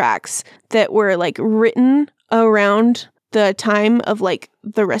vault tracks that were like written around the time of like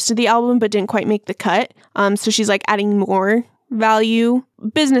the rest of the album but didn't quite make the cut. So she's like adding more value.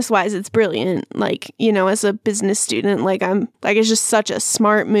 Business wise, it's brilliant. Like, you know, as a business student, like I'm like, it's just such a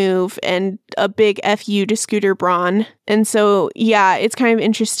smart move and a big FU to Scooter Braun. And so yeah, it's kind of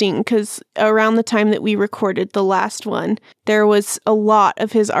interesting because around the time that we recorded the last one, there was a lot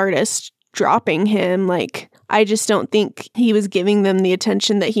of his artists dropping him. Like, I just don't think he was giving them the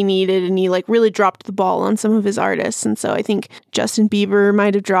attention that he needed, and he like really dropped the ball on some of his artists. And so I think Justin Bieber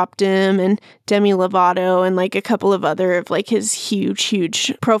might have dropped him, and Demi Lovato, and like a couple of other of like his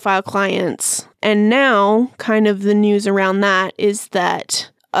huge profile clients. And now kind of the news around that is that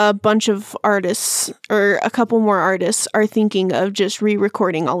a bunch of artists, or a couple more artists, are thinking of just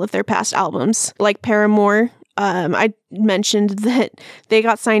re-recording all of their past albums. Like Paramore, I mentioned that they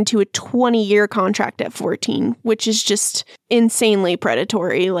got signed to a 20-year contract at 14, which is just insanely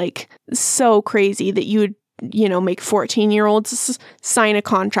predatory. Like, so crazy that you would, you know, make 14-year-olds sign a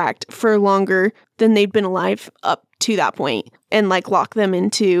contract for longer than they'd been alive up to that point and like lock them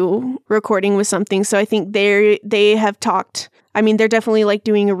into recording with something. So I think they have talked. I mean, they're definitely like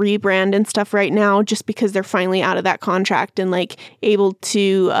doing a rebrand and stuff right now, just because they're finally out of that contract and like able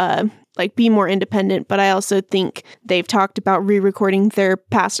to like be more independent. But I also think they've talked about re-recording their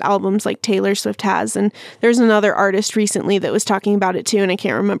past albums like Taylor Swift has. And there's another artist recently that was talking about it too, and I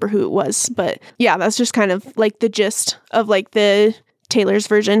can't remember who it was. But yeah, that's just kind of like the gist of like the Taylor's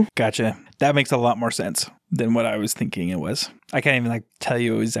version. Gotcha. That makes a lot more sense than what I was thinking it was. I can't even like tell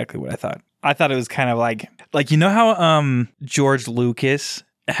you exactly what I thought. I thought it was kind of like you know how George Lucas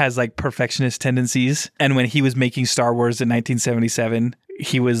has like perfectionist tendencies, and when he was making Star Wars in 1977,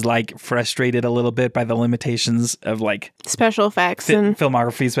 he was like frustrated a little bit by the limitations of like special effects and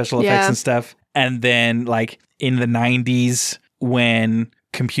filmography, special effects and stuff. And then like in the 90s, when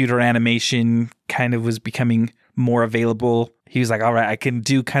computer animation kind of was becoming more available, he was like, all right, I can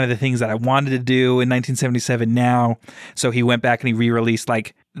do kind of the things that I wanted to do in 1977 now. So he went back and he re-released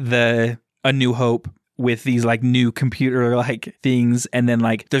like A New Hope with these like new computer like things, and then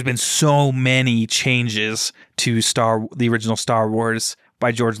like there's been so many changes to the original Star Wars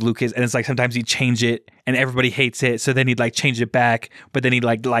by George Lucas, and it's like sometimes he'd change it and everybody hates it, so then he'd like change it back, but then he'd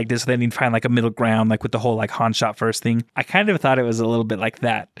like this, then he'd find like a middle ground, like with the whole like Han shot first thing. I kind of thought it was a little bit like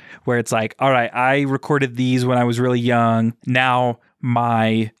that, where it's like, all right, I recorded these when I was really young, now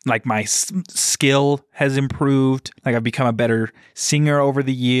my skill has improved, like I've become a better singer over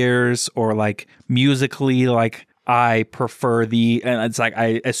the years, or like musically, like I prefer and it's like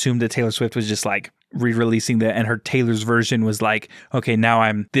I assumed that Taylor Swift was just like re-releasing and her Taylor's version was like, okay,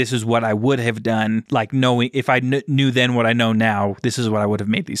 now this is what I would have done, like knowing if I knew then what I know now, this is what I would have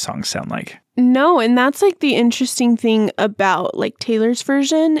made these songs sound like. No, and that's like the interesting thing about like Taylor's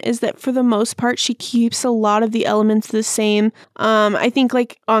version is that for the most part she keeps a lot of the elements the same. I think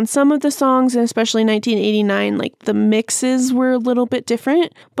like on some of the songs, and especially 1989, like the mixes were a little bit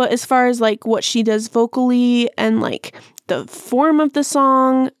different, but as far as like what she does vocally and like the form of the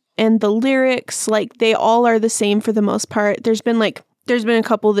song and the lyrics, like they all are the same for the most part. There's been a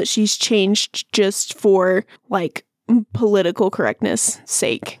couple that she's changed just for like political correctness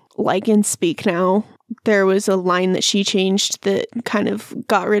sake. Like in Speak Now, there was a line that she changed that kind of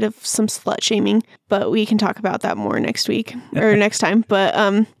got rid of some slut shaming, but we can talk about that more next week or next time.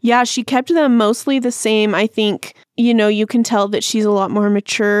 But yeah, she kept them mostly the same. I think, you can tell that she's a lot more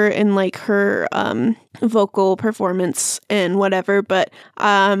mature in like her vocal performance and whatever, but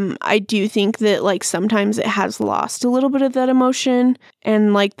I do think that like sometimes it has lost a little bit of that emotion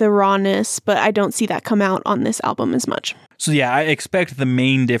and like the rawness, but I don't see that come out on this album as much. So yeah, I expect the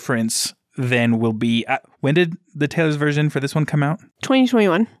main difference then will be, when did the Taylor's version for this one come out?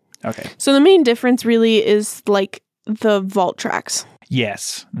 2021. Okay. So the main difference really is like the vault tracks.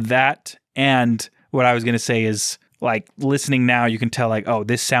 Yes, that, and what I was going to say is like listening now, you can tell like, oh,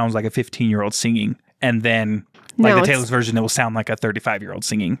 this sounds like a 15-year-old singing. And then like the Taylor's version, it will sound like a 35-year-old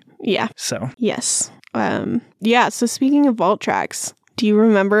singing. Yeah. So. Yes. Yeah. So speaking of vault tracks, do you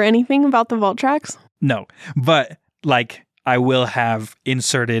remember anything about the vault tracks? No, but like I will have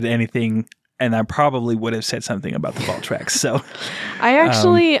inserted anything, and I probably would have said something about the vault tracks. So I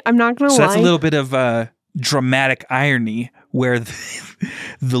actually, I'm not going to lie. So that's a little bit of dramatic irony where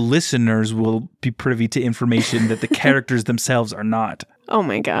the listeners will be privy to information that the characters themselves are not. Oh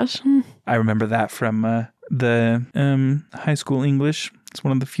my gosh. I remember that from the high school English. It's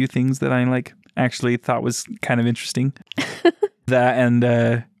one of the few things that I like actually thought was kind of interesting. That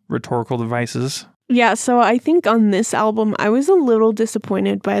and rhetorical devices. Yeah, so I think on this album, I was a little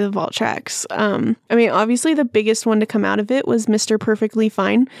disappointed by the vault tracks. I mean, obviously the biggest one to come out of it was Mr. Perfectly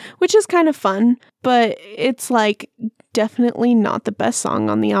Fine, which is kind of fun, but it's like definitely not the best song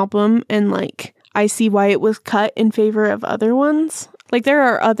on the album, and like I see why it was cut in favor of other ones. Like there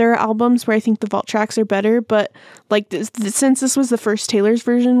are other albums where I think the vault tracks are better, but like since this was the first Taylor's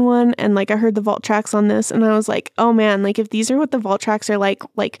version one, and like I heard the vault tracks on this, and I was like, oh man, like if these are what the vault tracks are like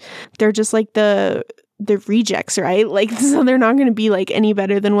they're just like the rejects, right? Like so they're not going to be like any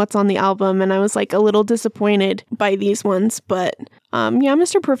better than what's on the album, and I was like a little disappointed by these ones. But yeah,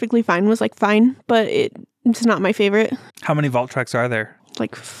 Mr. Perfectly Fine was like fine, but it's not my favorite. How many vault tracks are there?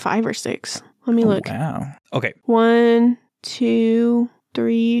 Like 5 or 6. Let me look. Wow. Okay. 1, 2,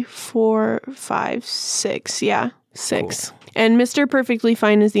 3, 4, 5, 6. Yeah, 6. Cool. And Mr. Perfectly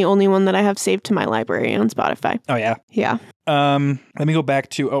Fine is the only one that I have saved to my library on Spotify. Oh, yeah? Yeah. Let me go back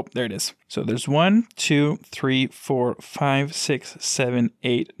to, oh, there it is. So there's 1, 2, 3, 4, 5, 6, 7,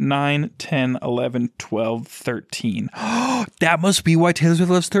 8, 9, 10, 11, 12, 13. That must be why Taylor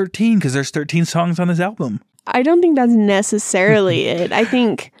Swift loves 13, because there's 13 songs on this album. I don't think that's necessarily it. I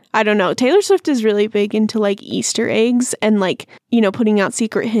think, I don't know. Taylor Swift is really big into like Easter eggs and like, putting out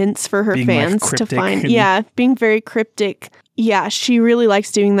secret hints for her fans to find. Yeah, being very cryptic. Yeah, she really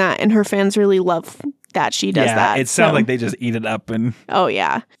likes doing that, and her fans really love that she does that. It sounds like they just eat it up. And oh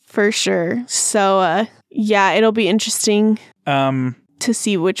yeah, for sure. So yeah, it'll be interesting to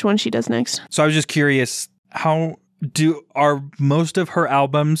see which one she does next. So I was just curious, are most of her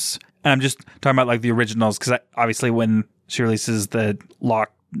albums, and I'm just talking about like the originals, because obviously when she releases the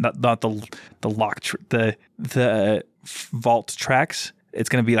the vault tracks, it's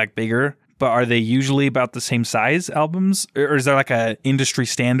going to be like bigger. But are they usually about the same size albums, or is there like a industry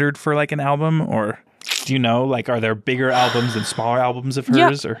standard for like an album, or do you know, like are there bigger albums and smaller albums of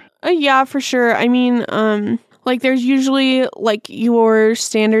hers? Yeah. Or yeah, for sure. I mean, like there's usually like your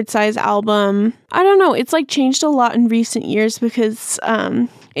standard size album. I don't know. It's like changed a lot in recent years because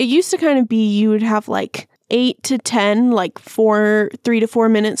it used to kind of be you would have like 8 to 10 like 3 to 4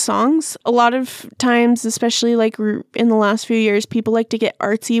 minute songs. A lot of times, especially like in the last few years, people like to get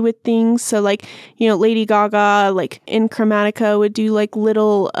artsy with things. So like, you know, Lady Gaga, like in Chromatica, would do like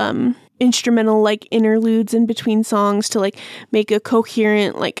little instrumental like interludes in between songs to like make a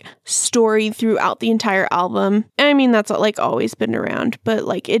coherent like story throughout the entire album. And I mean, that's like always been around, but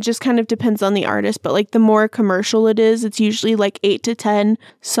like it just kind of depends on the artist. But like the more commercial it is, it's usually like 8 to 10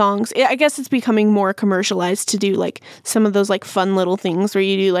 songs. I guess it's becoming more commercialized to do like some of those like fun little things where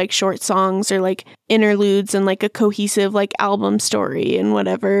you do like short songs or like interludes and like a cohesive like album story and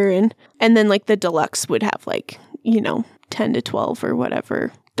whatever. And then like the deluxe would have like, you know, 10 to 12 or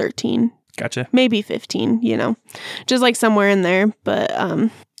whatever. 13. Gotcha. Maybe 15, you know, just like somewhere in there. But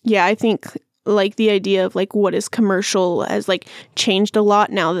yeah, I think like the idea of like what is commercial has like changed a lot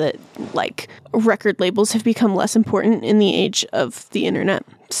now that like record labels have become less important in the age of the internet.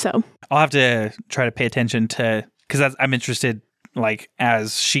 So I'll have to try to pay attention to, because I'm interested, like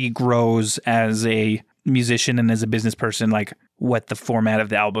as she grows as a musician and as a business person, like what the format of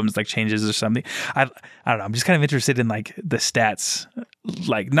the albums like changes or something. I don't know. I'm just kind of interested in like the stats,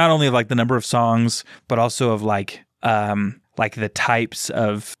 like not only of like the number of songs, but also of like the types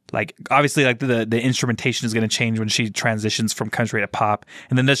of like, obviously like the instrumentation is going to change when she transitions from country to pop.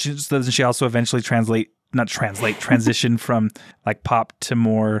 And then doesn't she also eventually transition from like pop to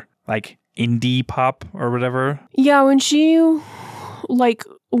more like indie pop or whatever? Yeah, when she like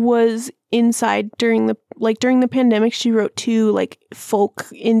was inside during the pandemic, she wrote 2 like folk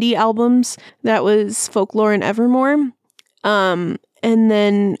indie albums. That was Folklore and Evermore. And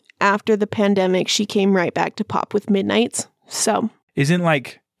then after the pandemic, she came right back to pop with Midnights. So isn't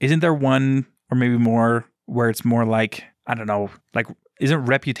there one or maybe more where it's more like, I don't know, like isn't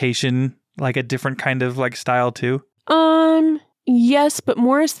Reputation like a different kind of like style too? Yes, but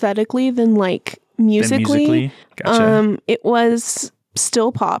more aesthetically than like musically. Gotcha. It was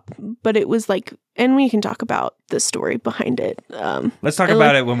still pop, but it was like, and we can talk about the story behind it. Let's talk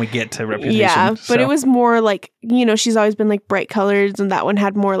about it when we get to Reputation. Yeah, but it was more like, you know, she's always been like bright colors, and that one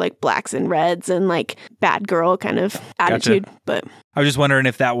had more like blacks and reds and like bad girl kind of attitude. Gotcha. But I was just wondering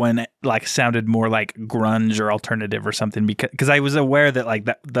if that one like sounded more like grunge or alternative or something, because I was aware that like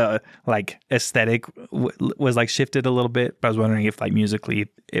the like aesthetic was like shifted a little bit, but I was wondering if like musically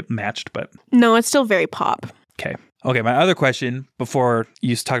it matched. But no, it's still very pop. Okay, my other question before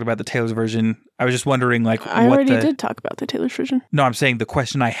you talked about the Taylor's version, I was just wondering like I already did talk about the Taylor's version. No, I'm saying the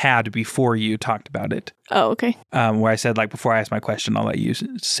question I had before you talked about it. Oh, okay. Where I said like before I ask my question, I'll let you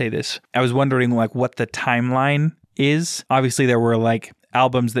say this. I was wondering like what the timeline is. Obviously there were like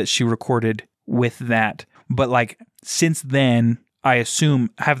albums that she recorded with that, but like since then, I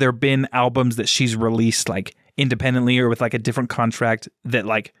assume, have there been albums that she's released like independently or with like a different contract that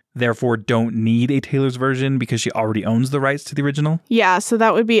like therefore don't need a Taylor's version because she already owns the rights to the original? Yeah, so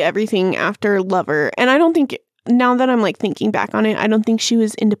that would be everything after Lover. And I don't think, now that I'm like thinking back on it, I don't think she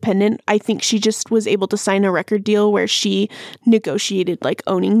was independent. I think she just was able to sign a record deal where she negotiated like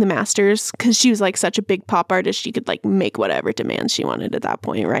owning the masters, because she was like such a big pop artist, she could like make whatever demands she wanted at that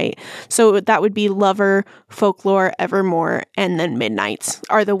point, right? So that would be Lover, Folklore, Evermore, and then Midnights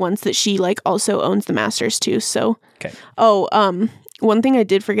are the ones that she like also owns the masters too. So okay. One thing I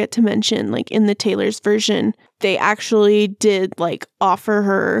did forget to mention, like in the Taylor's version, they actually did like offer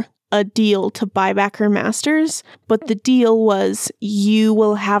her a deal to buy back her masters, but the deal was you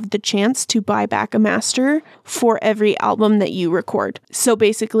will have the chance to buy back a master for every album that you record. So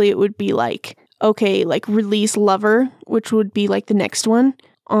basically it would be like, okay, like release Lover, which would be like the next one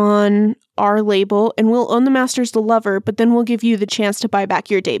on our label, and we'll own the masters to Lover, but then we'll give you the chance to buy back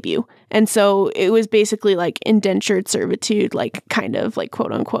your debut. And so it was basically like indentured servitude, like kind of like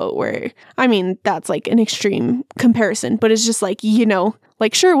quote unquote, where, I mean, that's like an extreme comparison, but it's just like, you know,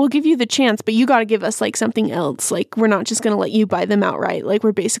 like, sure, we'll give you the chance, but you got to give us like something else. Like, we're not just going to let you buy them outright. Like,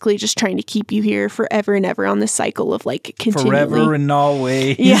 we're basically just trying to keep you here forever and ever on this cycle of like continually. Forever and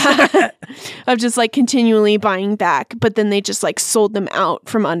always. Yeah. Of just like continually buying back. But then they just like sold them out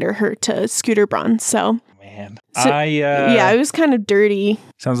from under her to Scooter Braun. So, man, yeah, it was kind of dirty.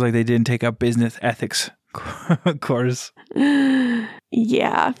 Sounds like they didn't take up business ethics course.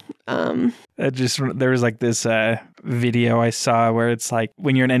 Yeah. There was like this video I saw where it's like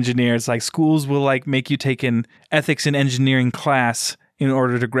when you're an engineer, it's like schools will like make you take an ethics and engineering class in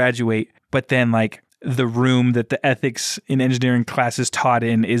order to graduate, but then like the room that the ethics in engineering class is taught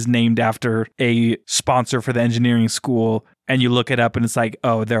in is named after a sponsor for the engineering school, and you look it up and it's like,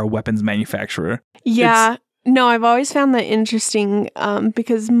 oh, they're a weapons manufacturer. Yeah. No, I've always found that interesting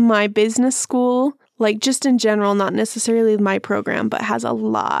because my business school, like just in general, not necessarily my program, but has a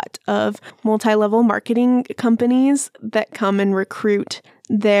lot of multi-level marketing companies that come and recruit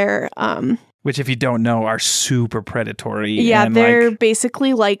their which, if you don't know, are super predatory. yeah, and they're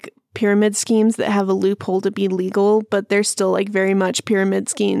basically like pyramid schemes that have a loophole to be legal, but they're still like very much pyramid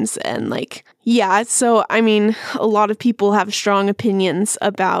schemes. And like, yeah, so I mean, a lot of people have strong opinions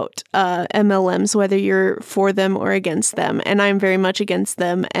about MLMs, whether you're for them or against them. And I'm very much against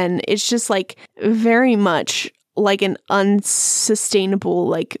them. And it's just like very much like an unsustainable,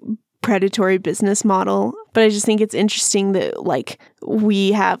 like predatory business model. But I just think it's interesting that like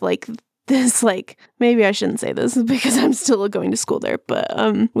we have like this, like, maybe I shouldn't say this because I'm still going to school there, but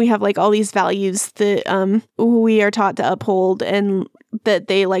we have like all these values that we are taught to uphold and that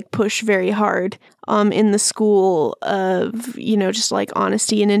they like push very hard in the school of, you know, just like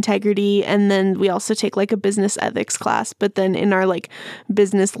honesty and integrity. And then we also take like a business ethics class, but then in our like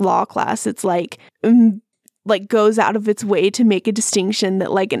business law class, it's like goes out of its way to make a distinction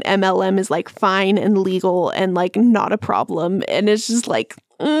that like an MLM is like fine and legal and like not a problem. And it's just like,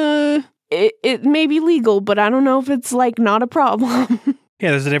 it may be legal, but I don't know if it's like not a problem.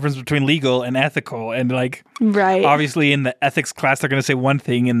 Yeah, there's a difference between legal and ethical. And like, right. Obviously in the ethics class, they're going to say one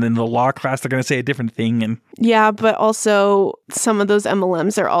thing, and then the law class, they're going to say a different thing. And yeah, but also some of those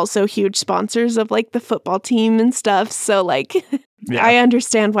MLMs are also huge sponsors of like the football team and stuff. So like, yeah. I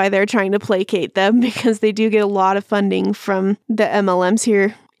understand why they're trying to placate them because they do get a lot of funding from the MLMs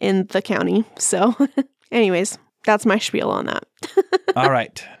here in the county. So anyways, that's my spiel on that. All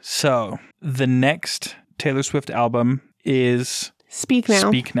right. So the next Taylor Swift album is Speak Now.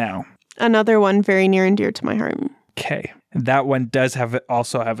 Speak Now. Another one very near and dear to my heart. Okay. That one does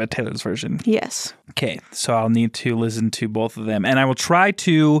also have a Taylor's version. Yes. Okay. So I'll need to listen to both of them. And I will try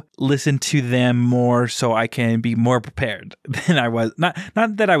to listen to them more so I can be more prepared than I was. Not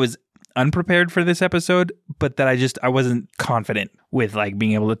that I was unprepared for this episode, but that I wasn't confident with like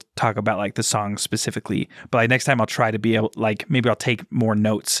being able to talk about like the song specifically. But like next time I'll try to be able, like maybe I'll take more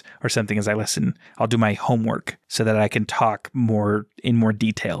notes or something as I listen. I'll do my homework so that I can talk in more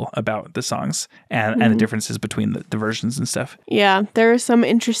detail about the songs and the differences between the versions and stuff. Yeah, there are some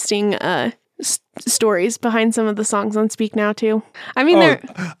interesting stories behind some of the songs on Speak Now too. I mean,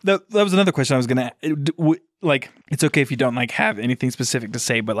 that was another question I was gonna. Like, it's okay if you don't like have anything specific to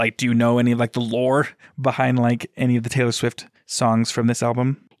say, but like, do you know any of like the lore behind like any of the Taylor Swift songs from this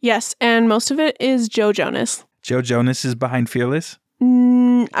album? Yes, and most of it is Joe Jonas. Joe Jonas is behind Fearless? I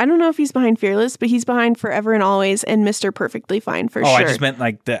don't know if he's behind Fearless, but he's behind Forever and Always and Mr. Perfectly Fine for sure. Oh, I just meant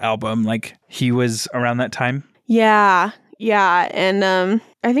like the album, like he was around that time? Yeah, and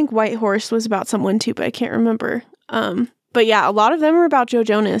I think White Horse was about someone too, but I can't remember. But yeah, a lot of them are about Joe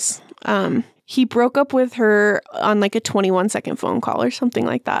Jonas. He broke up with her on like a 21-second phone call or something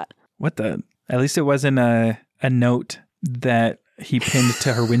like that. What the? At least it wasn't a note that he pinned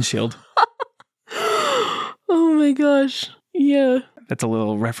to her windshield. Oh my gosh. Yeah. That's a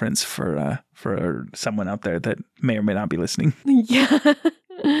little reference for someone out there that may or may not be listening. Yeah.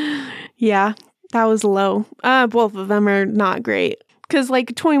 Yeah, that was low. Both of them are not great. Because like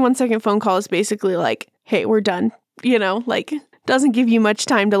a 21-second phone call is basically like, hey, we're done. You know, like doesn't give you much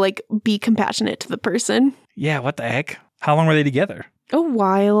time to like be compassionate to the person. Yeah, what the heck? How long were they together? A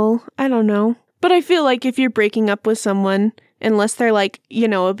while. I don't know. But I feel like if you're breaking up with someone, unless they're like, you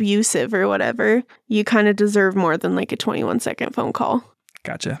know, abusive or whatever, you kind of deserve more than like a 21-second phone call.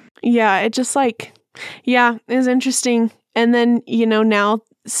 Gotcha. Yeah, it just like, yeah, it was interesting. And then, you know, now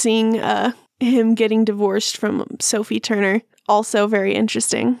seeing him getting divorced from Sophie Turner, also very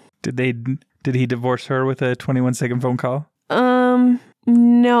interesting. Did he divorce her with a 21-second phone call?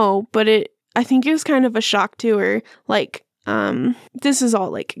 No, but I think it was kind of a shock to her. Like, this is all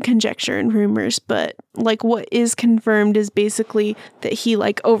like conjecture and rumors, but like what is confirmed is basically that he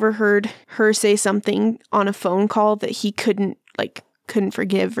like overheard her say something on a phone call that he couldn't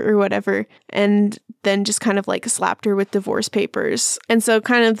forgive or whatever, and then just kind of like slapped her with divorce papers. And so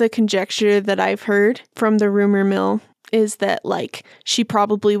kind of the conjecture that I've heard from the rumor mill is that like she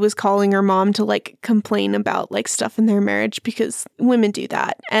probably was calling her mom to like complain about like stuff in their marriage, because women do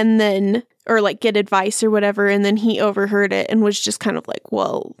that, and then or like get advice or whatever, and then he overheard it and was just kind of like,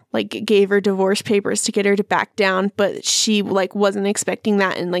 well, like gave her divorce papers to get her to back down, but she like wasn't expecting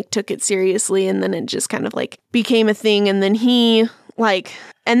that and like took it seriously, and then it just kind of like became a thing, and then he like,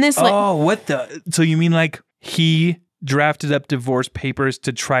 and this like, oh, what the? So you mean like he drafted up divorce papers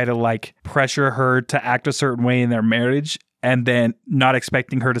to try to like pressure her to act a certain way in their marriage, and then not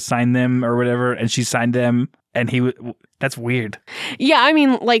expecting her to sign them or whatever, and she signed them, and That's weird. Yeah, I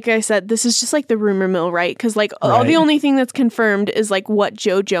mean, like I said, this is just like the rumor mill, right? Because like all the Right. only thing that's confirmed is like what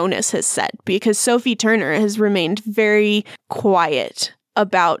Joe Jonas has said, because Sophie Turner has remained very quiet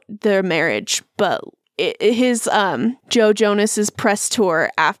about their marriage, but his Joe Jonas's press tour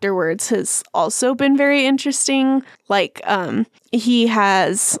afterwards has also been very interesting. Like he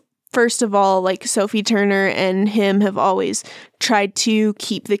has, first of all, like Sophie Turner and him have always tried to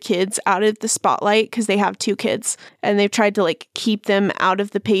keep the kids out of the spotlight because they have 2 kids, and they've tried to like keep them out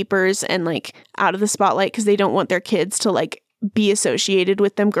of the papers and like out of the spotlight because they don't want their kids to like be associated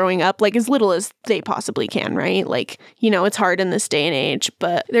with them growing up, like as little as they possibly can, right? Like, you know, it's hard in this day and age,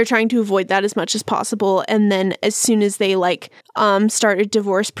 but they're trying to avoid that as much as possible. And then as soon as they like started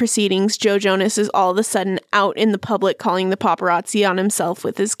divorce proceedings, Joe Jonas is all of a sudden out in the public calling the paparazzi on himself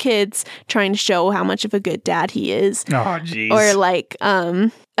with his kids, trying to show how much of a good dad he is. Oh, jeez. Or like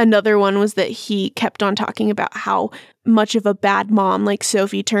another one was that he kept on talking about how much of a bad mom like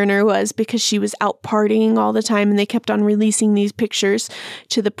Sophie Turner was because she was out partying all the time, and they kept on releasing these pictures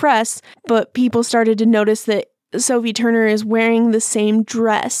to the press. But people started to notice that Sophie Turner is wearing the same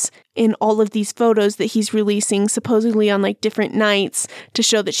dress in all of these photos that he's releasing supposedly on like different nights to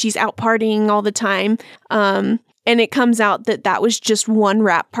show that she's out partying all the time. And it comes out that that was just one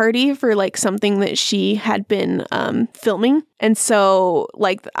wrap party for like something that she had been filming. And so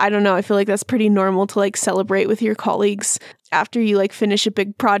like, I don't know, I feel like that's pretty normal to like celebrate with your colleagues after you like finish a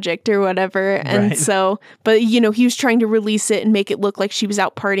big project or whatever. And Right. so, but you know, he was trying to release it and make it look like she was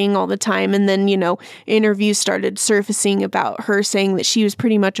out partying all the time. And then, you know, interviews started surfacing about her saying that she was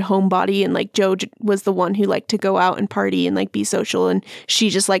pretty much a homebody, and like Joe was the one who liked to go out and party and like be social, and she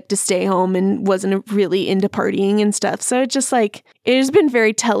just liked to stay home and wasn't really into partying and stuff. So it just like, it has been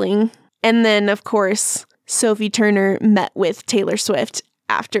very telling. And then of course, Sophie Turner met with Taylor Swift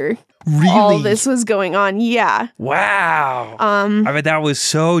after Really? all this was going on. Yeah. Wow. I bet that was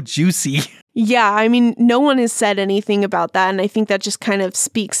so juicy. Yeah, I mean, no one has said anything about that, and I think that just kind of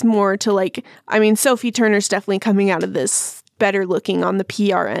speaks more to like, I mean, Sophie Turner's definitely coming out of this better looking on the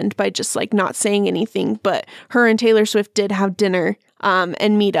PR end by just like not saying anything, but her and Taylor Swift did have dinner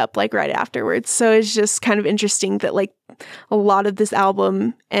and meet up like right afterwards. So it's just kind of interesting that like a lot of this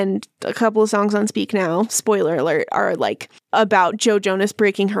album and a couple of songs on Speak Now, spoiler alert, are like about Joe Jonas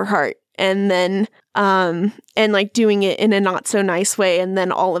breaking her heart, and then and like doing it in a not so nice way, and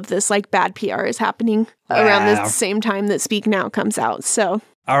then all of this like bad PR is happening around the Wow. same time that Speak Now comes out. So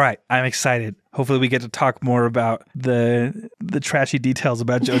All right, I'm excited. Hopefully we get to talk more about the trashy details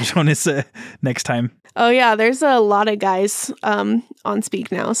about Joe Jonas next time. oh yeah, there's a lot of guys on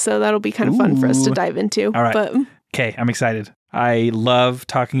Speak Now, so that'll be kind of fun for us to Ooh. dive into. All right. But Okay, I'm excited. I love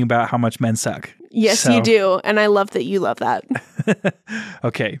talking about how much men suck. yes, So- you do, and I love that you love that.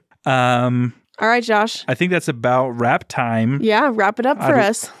 Okay. All right, Josh. I think that's about wrap time. Yeah, wrap it up for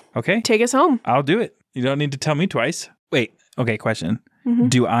us. Okay. Take us home. I'll do it. You don't need to tell me twice. Wait. Okay, question. Mm-hmm.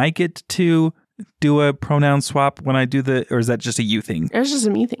 Do I get to do a pronoun swap when I do or is that just a you thing? It's just a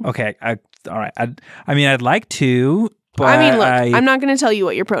me thing. Okay. All right. I mean, I'd like to, but I mean, look, I'm not going to tell you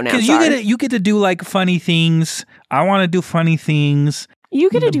what your pronouns because are. you get to do like funny things. I want to do funny things. You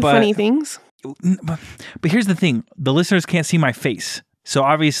get to do but- funny things. But here's the thing: the listeners can't see my face, so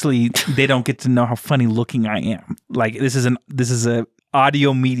obviously they don't get to know how funny looking I am. Like this is a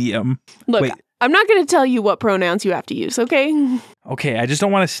audio medium. Look, Wait. I'm not going to tell you what pronouns you have to use, okay? Okay, I just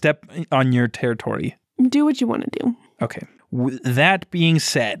don't want to step on your territory. Do what you want to do. Okay. That being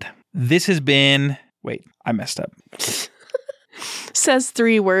said, this has been. Wait, I messed up. Says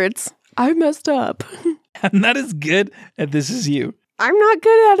 3 words. I messed up. I'm not as good at this as you. I'm not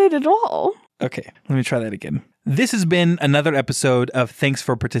good at it at all. Okay, let me try that again. This has been another episode of Thanks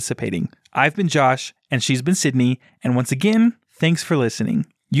for Participating. I've been Josh, and she's been Sydney, and once again, thanks for listening.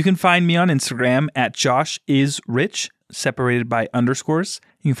 You can find me on Instagram at JoshIsRich, separated by underscores.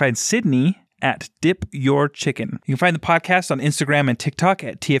 You can find Sydney at Dip Your Chicken. You can find the podcast on Instagram and TikTok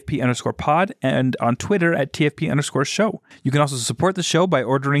at TFP_pod and on Twitter at TFP_show. You can also support the show by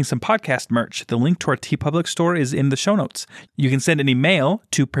ordering some podcast merch. The link to our TeePublic store is in the show notes. You can send any mail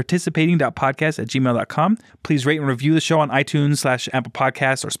to participating.podcast@gmail.com. Please rate and review the show on iTunes/Apple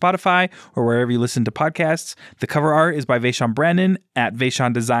Podcasts or Spotify or wherever you listen to podcasts. The cover art is by Vaishon Brandon at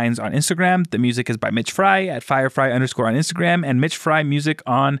Vaishon Designs on Instagram. The music is by Mitch Fry at Firefry_ on Instagram and Mitch Fry Music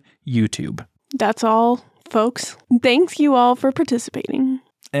on YouTube. That's all, folks. Thank you all for participating.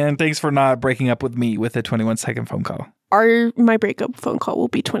 And thanks for not breaking up with me with a 21-second phone call. My breakup phone call will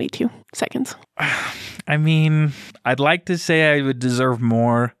be 22 seconds. I mean, I'd like to say I would deserve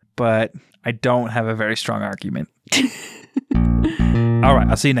more, but I don't have a very strong argument. All right,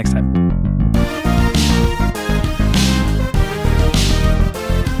 I'll see you next time.